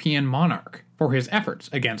European monarch for his efforts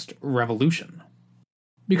against revolution.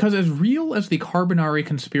 Because as real as the Charbonnerie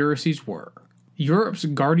conspiracies were, Europe's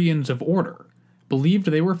guardians of order believed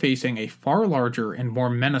they were facing a far larger and more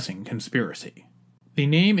menacing conspiracy. The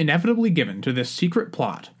name inevitably given to this secret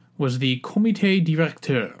plot was the Comité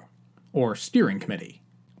Directeur, or Steering Committee,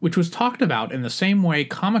 which was talked about in the same way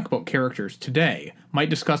comic book characters today might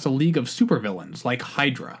discuss a league of supervillains like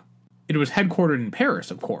Hydra. It was headquartered in Paris,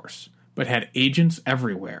 of course, but had agents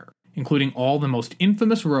everywhere, including all the most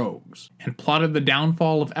infamous rogues, and plotted the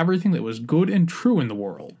downfall of everything that was good and true in the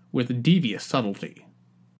world with devious subtlety.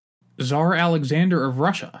 Tsar Alexander of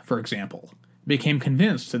Russia, for example, became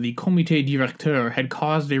convinced that the Comité Directeur had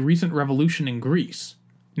caused a recent revolution in Greece,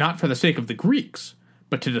 not for the sake of the Greeks,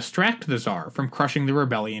 but to distract the Tsar from crushing the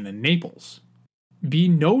rebellion in Naples. Be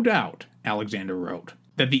no doubt, Alexander wrote,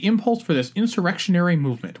 that the impulse for this insurrectionary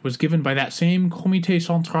movement was given by that same Comité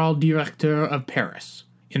Central Directeur of Paris,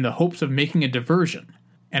 in the hopes of making a diversion,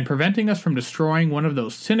 and preventing us from destroying one of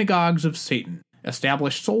those synagogues of Satan,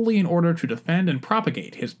 established solely in order to defend and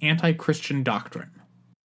propagate his anti-Christian doctrine.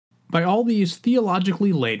 By all these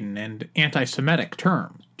theologically laden and anti-Semitic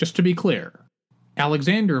terms, just to be clear,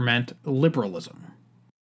 Alexander meant liberalism.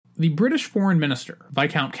 The British Foreign Minister,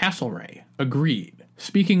 Viscount Castlereagh, agreed,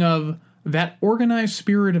 speaking of that organized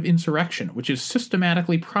spirit of insurrection which is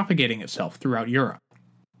systematically propagating itself throughout Europe.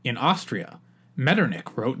 In Austria,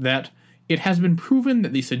 Metternich wrote that it has been proven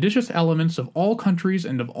that the seditious elements of all countries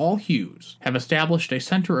and of all hues have established a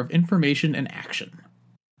center of information and action.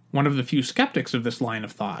 One of the few skeptics of this line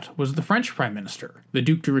of thought was the French Prime Minister, the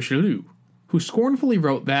Duc de Richelieu, who scornfully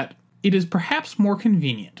wrote that it is perhaps more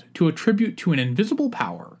convenient to attribute to an invisible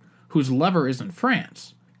power, whose lever is in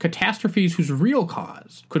France, catastrophes whose real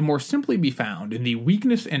cause could more simply be found in the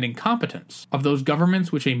weakness and incompetence of those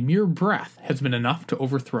governments which a mere breath has been enough to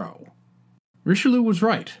overthrow. Richelieu was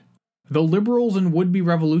right. Though liberals and would-be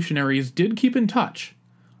revolutionaries did keep in touch,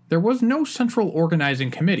 there was no central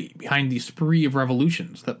organizing committee behind the spree of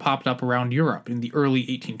revolutions that popped up around Europe in the early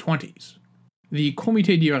 1820s. The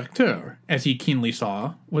Comité Directeur, as he keenly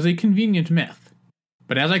saw, was a convenient myth.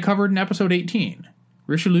 But as I covered in episode 18,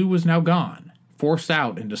 Richelieu was now gone, forced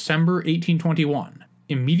out in December 1821,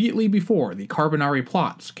 immediately before the Charbonnerie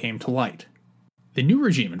plots came to light. The new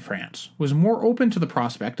regime in France was more open to the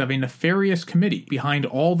prospect of a nefarious committee behind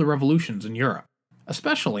all the revolutions in Europe,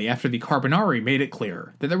 especially after the Charbonnerie made it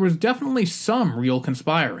clear that there was definitely some real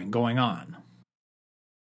conspiring going on.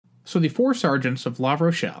 So the 4 sergeants of La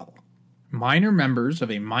Rochelle, minor members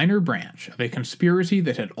of a minor branch of a conspiracy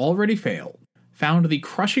that had already failed, found the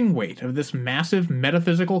crushing weight of this massive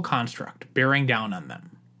metaphysical construct bearing down on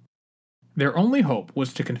them. Their only hope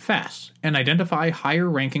was to confess and identify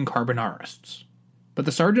higher-ranking Charbonnerists. But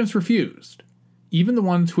the sergeants refused, even the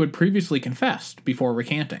ones who had previously confessed before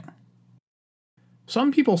recanting.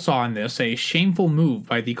 Some people saw in this a shameful move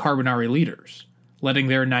by the Charbonnerie leaders, letting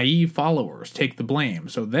their naive followers take the blame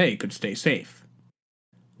so they could stay safe.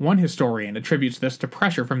 One historian attributes this to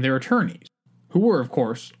pressure from their attorneys, who were, of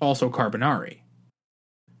course, also Charbonnerie.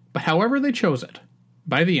 But however they chose it,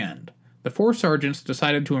 by the end, the 4 sergeants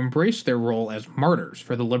decided to embrace their role as martyrs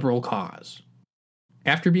for the liberal cause.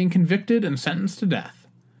 After being convicted and sentenced to death,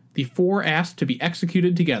 the 4 asked to be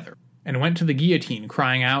executed together, and went to the guillotine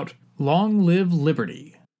crying out, "Long live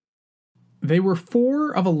liberty!" They were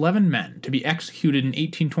 4 of 11 men to be executed in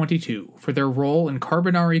 1822 for their role in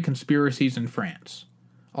Charbonnerie conspiracies in France,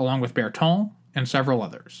 along with Berton and several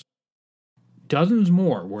others. Dozens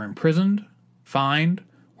more were imprisoned, fined,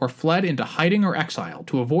 or fled into hiding or exile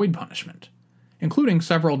to avoid punishment, including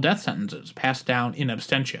several death sentences passed down in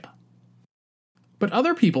absentia. But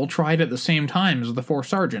other people tried at the same time as the 4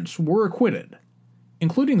 sergeants were acquitted,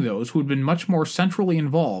 including those who had been much more centrally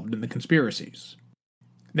involved in the conspiracies.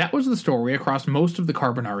 That was the story across most of the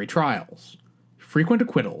Charbonnerie trials. Frequent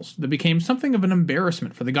acquittals that became something of an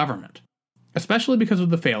embarrassment for the government, especially because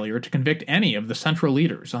of the failure to convict any of the central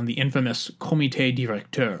leaders on the infamous Comité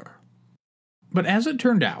Directeur. But as it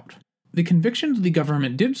turned out, the convictions the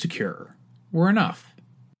government did secure were enough.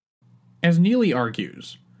 As Neely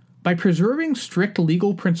argues, by preserving strict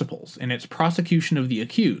legal principles in its prosecution of the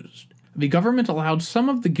accused, the government allowed some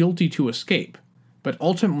of the guilty to escape, but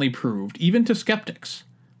ultimately proved, even to skeptics,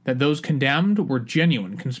 that those condemned were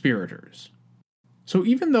genuine conspirators. So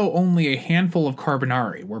even though only a handful of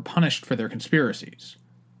Charbonnerie were punished for their conspiracies,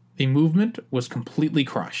 the movement was completely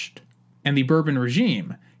crushed, and the Bourbon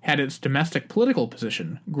regime had its domestic political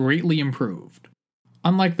position greatly improved.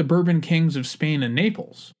 Unlike the Bourbon kings of Spain and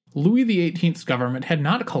Naples, Louis XVIII's government had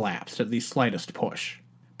not collapsed at the slightest push,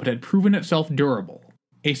 but had proven itself durable,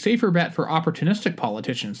 a safer bet for opportunistic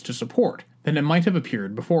politicians to support than it might have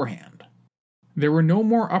appeared beforehand. There were no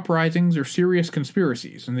more uprisings or serious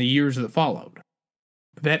conspiracies in the years that followed.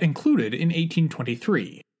 That included in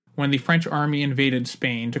 1823, when the French army invaded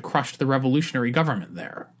Spain to crush the revolutionary government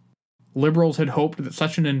there. Liberals had hoped that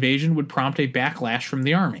such an invasion would prompt a backlash from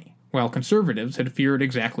the army, while conservatives had feared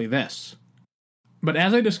exactly this. But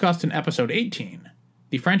as I discussed in episode 18,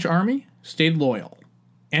 the French army stayed loyal.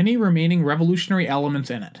 Any remaining revolutionary elements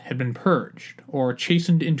in it had been purged or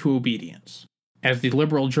chastened into obedience. As the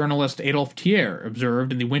liberal journalist Adolphe Thiers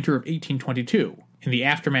observed in the winter of 1822, in the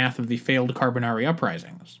aftermath of the failed Charbonnerie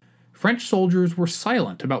uprisings, French soldiers were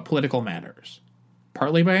silent about political matters,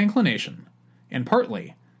 partly by inclination, and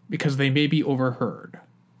partly because they may be overheard.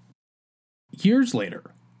 Years later,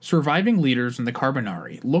 surviving leaders in the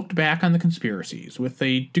Charbonnerie looked back on the conspiracies with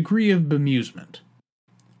a degree of bemusement.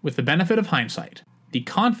 With the benefit of hindsight, the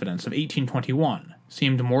confidence of 1821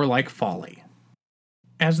 seemed more like folly.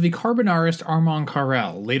 As the Carbonarist Armand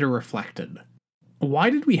Carrel later reflected,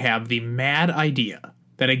 why did we have the mad idea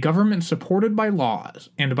that a government supported by laws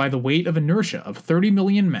and by the weight of inertia of 30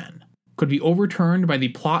 million men could be overturned by the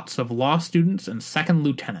plots of law students and second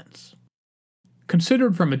lieutenants?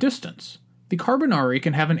 Considered from a distance, the Charbonnerie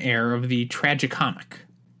can have an air of the tragicomic.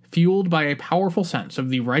 Fueled by a powerful sense of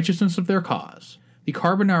the righteousness of their cause, the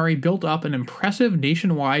Charbonnerie built up an impressive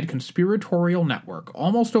nationwide conspiratorial network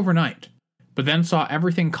almost overnight, but then saw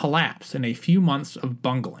everything collapse in a few months of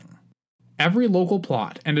bungling. Every local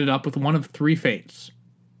plot ended up with one of 3 fates.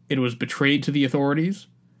 It was betrayed to the authorities,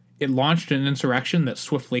 it launched an insurrection that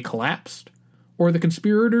swiftly collapsed, or the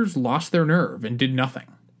conspirators lost their nerve and did nothing.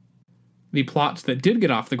 The plots that did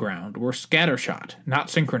get off the ground were scattershot, not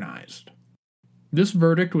synchronized. This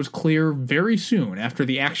verdict was clear very soon after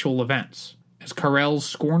the actual events, as Carrel's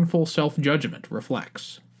scornful self-judgment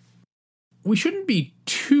reflects. We shouldn't be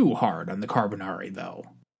too hard on the Charbonnerie, though.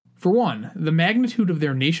 For one, the magnitude of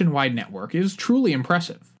their nationwide network is truly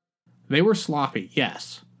impressive. They were sloppy,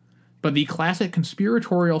 yes, but the classic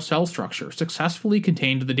conspiratorial cell structure successfully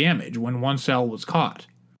contained the damage when one cell was caught.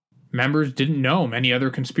 Members didn't know many other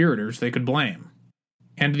conspirators they could blame.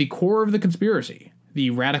 And the core of the conspiracy, the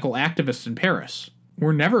radical activists in Paris,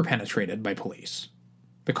 were never penetrated by police.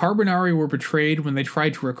 The Charbonnerie were betrayed when they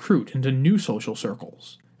tried to recruit into new social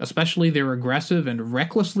circles, especially their aggressive and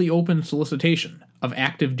recklessly open solicitation of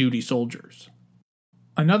active duty soldiers.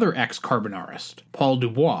 Another ex-Charbonnarist, Paul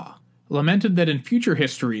Dubois, lamented that in future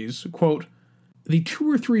histories, quote, "the 2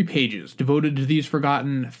 or 3 pages devoted to these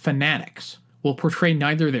forgotten fanatics will portray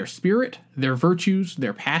neither their spirit, their virtues,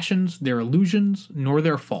 their passions, their illusions, nor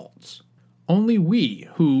their faults. Only we,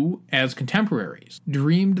 who, as contemporaries,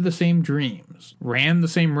 dreamed the same dreams, ran the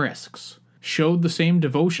same risks, showed the same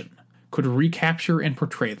devotion, could recapture and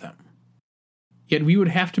portray them. Yet we would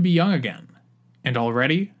have to be young again, and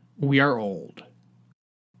already we are old."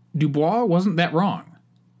 Dubois wasn't that wrong.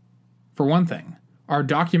 For one thing, our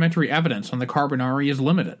documentary evidence on the Charbonnerie is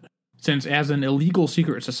limited, since as an illegal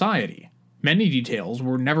secret society, many details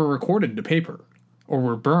were never recorded to paper, or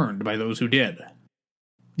were burned by those who did.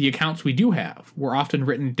 The accounts we do have were often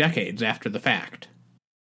written decades after the fact.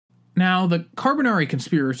 Now, the Charbonnerie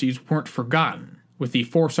conspiracies weren't forgotten, with the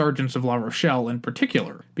 4 sergeants of La Rochelle in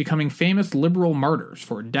particular becoming famous liberal martyrs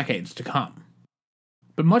for decades to come.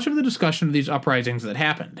 But much of the discussion of these uprisings that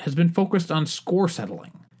happened has been focused on score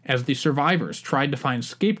settling, as the survivors tried to find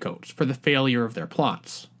scapegoats for the failure of their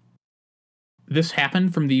plots. This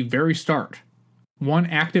happened from the very start. One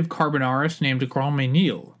active Charbonnarist named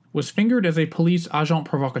Grandmesnil was fingered as a police agent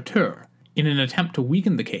provocateur in an attempt to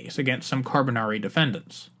weaken the case against some Charbonnerie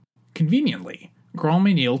defendants. Conveniently,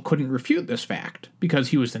 Grandmesnil couldn't refute this fact because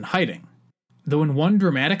he was in hiding, though in one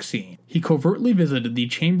dramatic scene he covertly visited the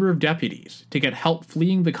Chamber of Deputies to get help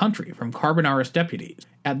fleeing the country from Charbonnarist deputies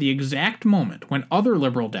at the exact moment when other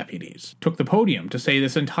Liberal deputies took the podium to say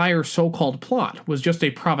this entire so-called plot was just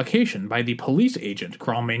a provocation by the police agent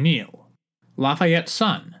Grandmesnil. Lafayette's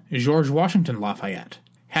son, George Washington Lafayette,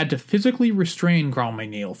 had to physically restrain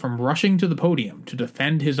Grandmesnil from rushing to the podium to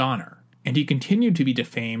defend his honor, and he continued to be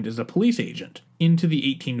defamed as a police agent into the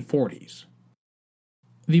 1840s.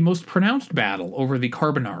 The most pronounced battle over the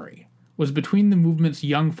Charbonnerie was between the movement's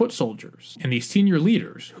young foot soldiers and the senior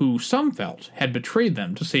leaders who some felt had betrayed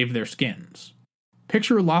them to save their skins.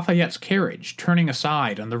 Picture Lafayette's carriage turning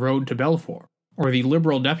aside on the road to Belfort, or the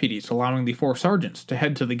Liberal deputies allowing the 4 sergeants to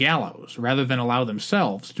head to the gallows rather than allow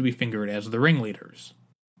themselves to be fingered as the ringleaders.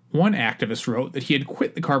 One activist wrote that he had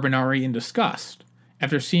quit the Charbonnerie in disgust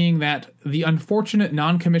after seeing that the unfortunate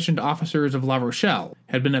non-commissioned officers of La Rochelle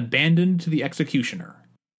had been abandoned to the executioner.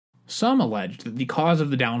 Some alleged that the cause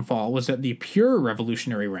of the downfall was that the pure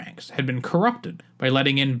revolutionary ranks had been corrupted by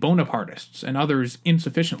letting in Bonapartists and others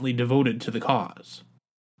insufficiently devoted to the cause.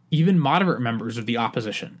 Even moderate members of the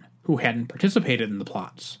opposition, who hadn't participated in the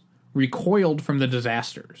plots, recoiled from the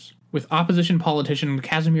disasters, with opposition politician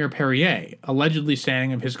Casimir Perier allegedly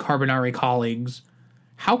saying of his Charbonnerie colleagues,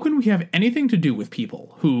 "How can we have anything to do with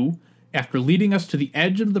people who, after leading us to the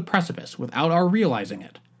edge of the precipice without our realizing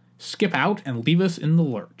it, skip out and leave us in the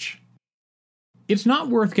lurch?" It's not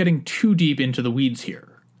worth getting too deep into the weeds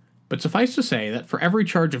here, but suffice to say that for every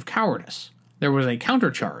charge of cowardice, there was a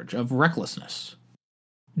countercharge of recklessness.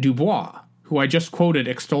 Dubois, who I just quoted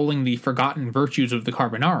extolling the forgotten virtues of the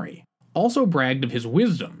Charbonnerie, also bragged of his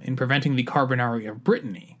wisdom in preventing the Charbonnerie of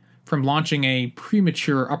Brittany from launching a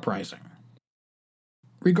premature uprising.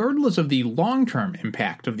 Regardless of the long-term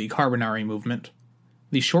impact of the Charbonnerie movement,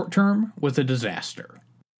 the short-term was a disaster.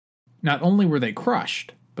 Not only were they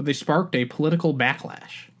crushed, but they sparked a political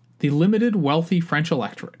backlash. The limited, wealthy French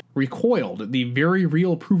electorate recoiled at the very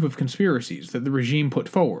real proof of conspiracies that the regime put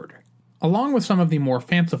forward, along with some of the more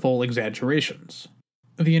fanciful exaggerations.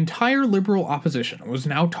 The entire liberal opposition was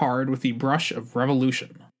now tarred with the brush of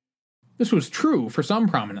revolution. This was true for some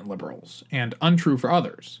prominent liberals, and untrue for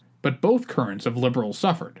others, but both currents of liberals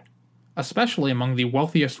suffered, especially among the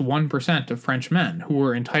wealthiest 1% of French men who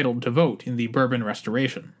were entitled to vote in the Bourbon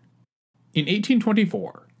Restoration. In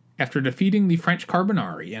 1824, after defeating the French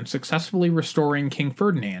Charbonnerie and successfully restoring King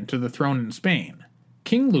Ferdinand to the throne in Spain,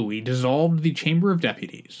 King Louis dissolved the Chamber of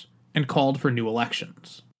Deputies and called for new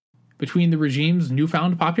elections. Between the regime's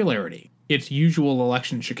newfound popularity, its usual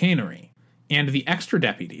election chicanery, and the extra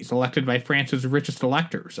deputies elected by France's richest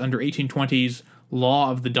electors under 1820's Law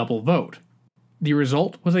of the Double Vote, the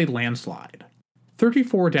result was a landslide.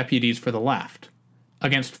 34 deputies for the left,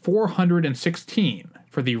 against 416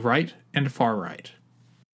 for the right and far right.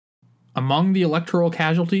 Among the electoral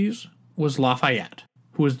casualties was Lafayette,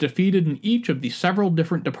 who was defeated in each of the several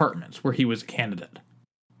different departments where he was a candidate.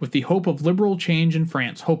 With the hope of liberal change in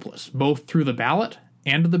France hopeless both through the ballot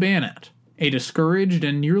and the bayonet, a discouraged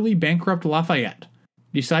and nearly bankrupt Lafayette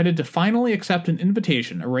decided to finally accept an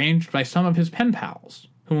invitation arranged by some of his pen pals,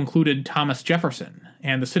 who included Thomas Jefferson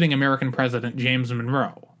and the sitting American president James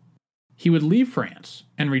Monroe. He would leave France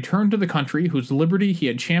and return to the country whose liberty he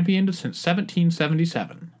had championed since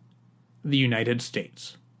 1777, the United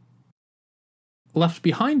States. Left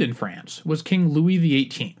behind in France was King Louis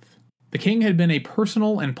XVIII. The king had been a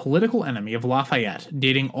personal and political enemy of Lafayette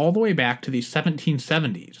dating all the way back to the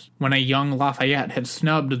 1770s, when a young Lafayette had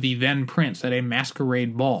snubbed the then prince at a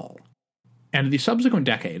masquerade ball, and the subsequent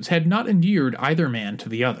decades had not endeared either man to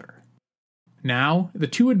the other. Now, the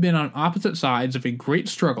two had been on opposite sides of a great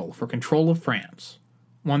struggle for control of France,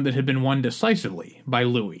 one that had been won decisively by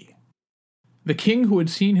Louis. The king who had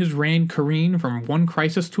seen his reign careen from one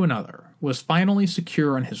crisis to another was finally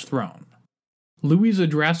secure on his throne. Louis's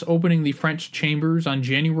address opening the French chambers on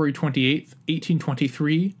January 28,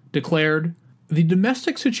 1823, declared, "The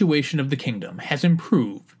domestic situation of the kingdom has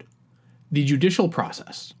improved. The judicial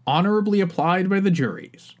process, honorably applied by the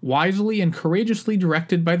juries, wisely and courageously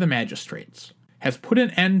directed by the magistrates, has put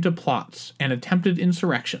an end to plots and attempted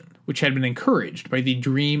insurrection which had been encouraged by the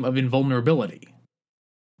dream of invulnerability."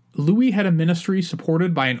 Louis had a ministry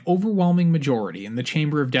supported by an overwhelming majority in the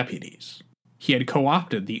Chamber of Deputies. He had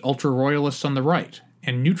co-opted the ultra-royalists on the right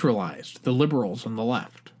and neutralized the liberals on the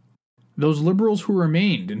left. Those liberals who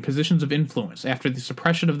remained in positions of influence after the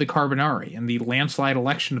suppression of the Charbonnerie and the landslide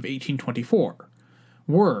election of 1824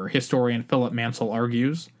 were, historian Philip Mansell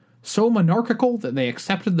argues, so monarchical that they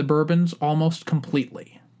accepted the Bourbons almost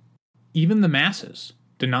completely. Even the masses,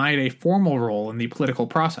 denied a formal role in the political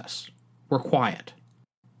process, were quiet.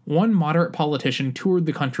 One moderate politician toured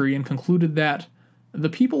the country and concluded that the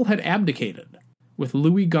people had abdicated, with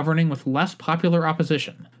Louis governing with less popular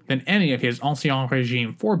opposition than any of his Ancien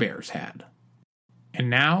Regime forebears had. And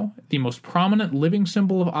now, the most prominent living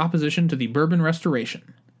symbol of opposition to the Bourbon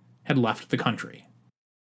Restoration had left the country.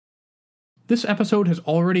 This episode has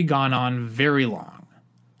already gone on very long,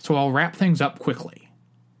 so I'll wrap things up quickly.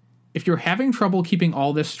 If you're having trouble keeping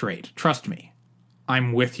all this straight, trust me,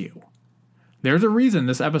 I'm with you. There's a reason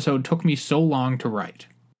this episode took me so long to write.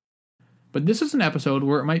 But this is an episode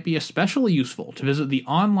where it might be especially useful to visit the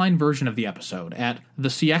online version of the episode at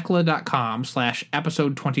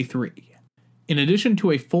thesiecle.com/episode 23. In addition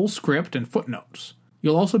to a full script and footnotes,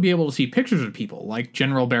 you'll also be able to see pictures of people like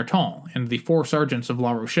General Berton and the 4 sergeants of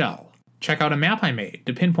La Rochelle. Check out a map I made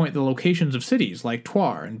to pinpoint the locations of cities like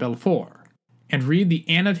Troyes and Belfort, and read the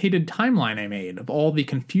annotated timeline I made of all the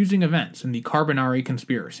confusing events in the Charbonnerie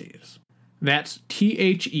conspiracies. That's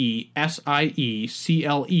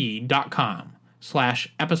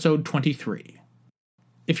thesiecle.com/episode 23.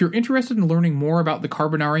 If you're interested in learning more about the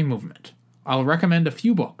Charbonnerie movement, I'll recommend a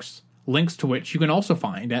few books, links to which you can also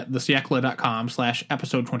find at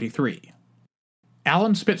thesiecle.com/episode 23.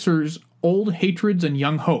 Alan Spitzer's Old Hatreds and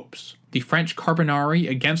Young Hopes, The French Charbonnerie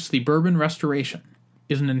Against the Bourbon Restoration,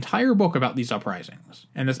 is an entire book about these uprisings,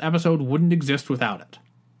 and this episode wouldn't exist without it.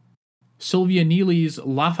 Sylvia Neely's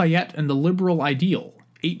Lafayette and the Liberal Ideal,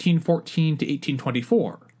 1814 to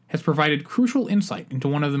 1824, has provided crucial insight into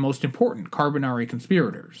one of the most important Charbonnerie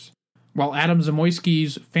conspirators, while Adam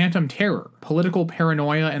Zamoyski's Phantom Terror, Political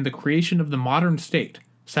Paranoia and the Creation of the Modern State,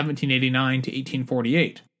 1789 to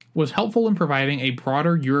 1848, was helpful in providing a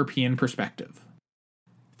broader European perspective.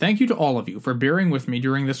 Thank you to all of you for bearing with me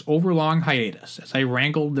during this overlong hiatus as I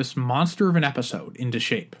wrangled this monster of an episode into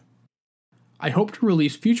shape. I hope to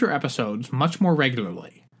release future episodes much more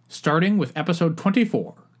regularly, starting with episode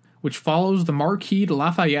 24, which follows the Marquis de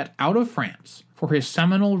Lafayette out of France for his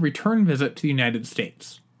seminal return visit to the United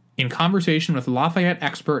States, in conversation with Lafayette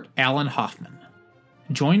expert Alan Hoffman.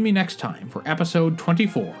 Join me next time for episode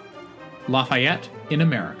 24, Lafayette in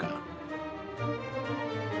America.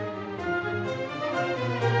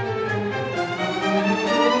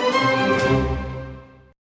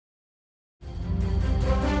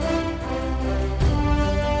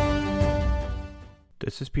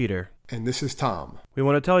 This is Peter. And this is Tom. We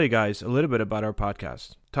want to tell you guys a little bit about our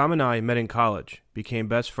podcast. Tom and I met in college, became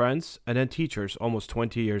best friends, and then teachers almost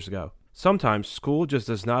 20 years ago. Sometimes school just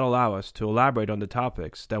does not allow us to elaborate on the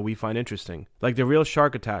topics that we find interesting, like the real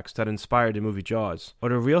shark attacks that inspired the movie Jaws, or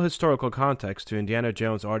the real historical context to Indiana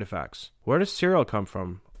Jones artifacts. Where does cereal come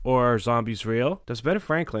from? Or are zombies real? Does Ben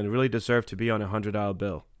Franklin really deserve to be on a $100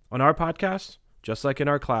 bill? On our podcast, just like in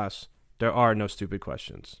our class, there are no stupid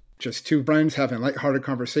questions. Just two friends having a lighthearted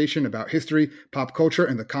conversation about history, pop culture,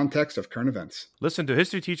 and the context of current events. Listen to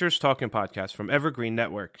History Teachers Talking Podcast from Evergreen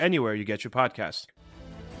Network, anywhere you get your podcasts.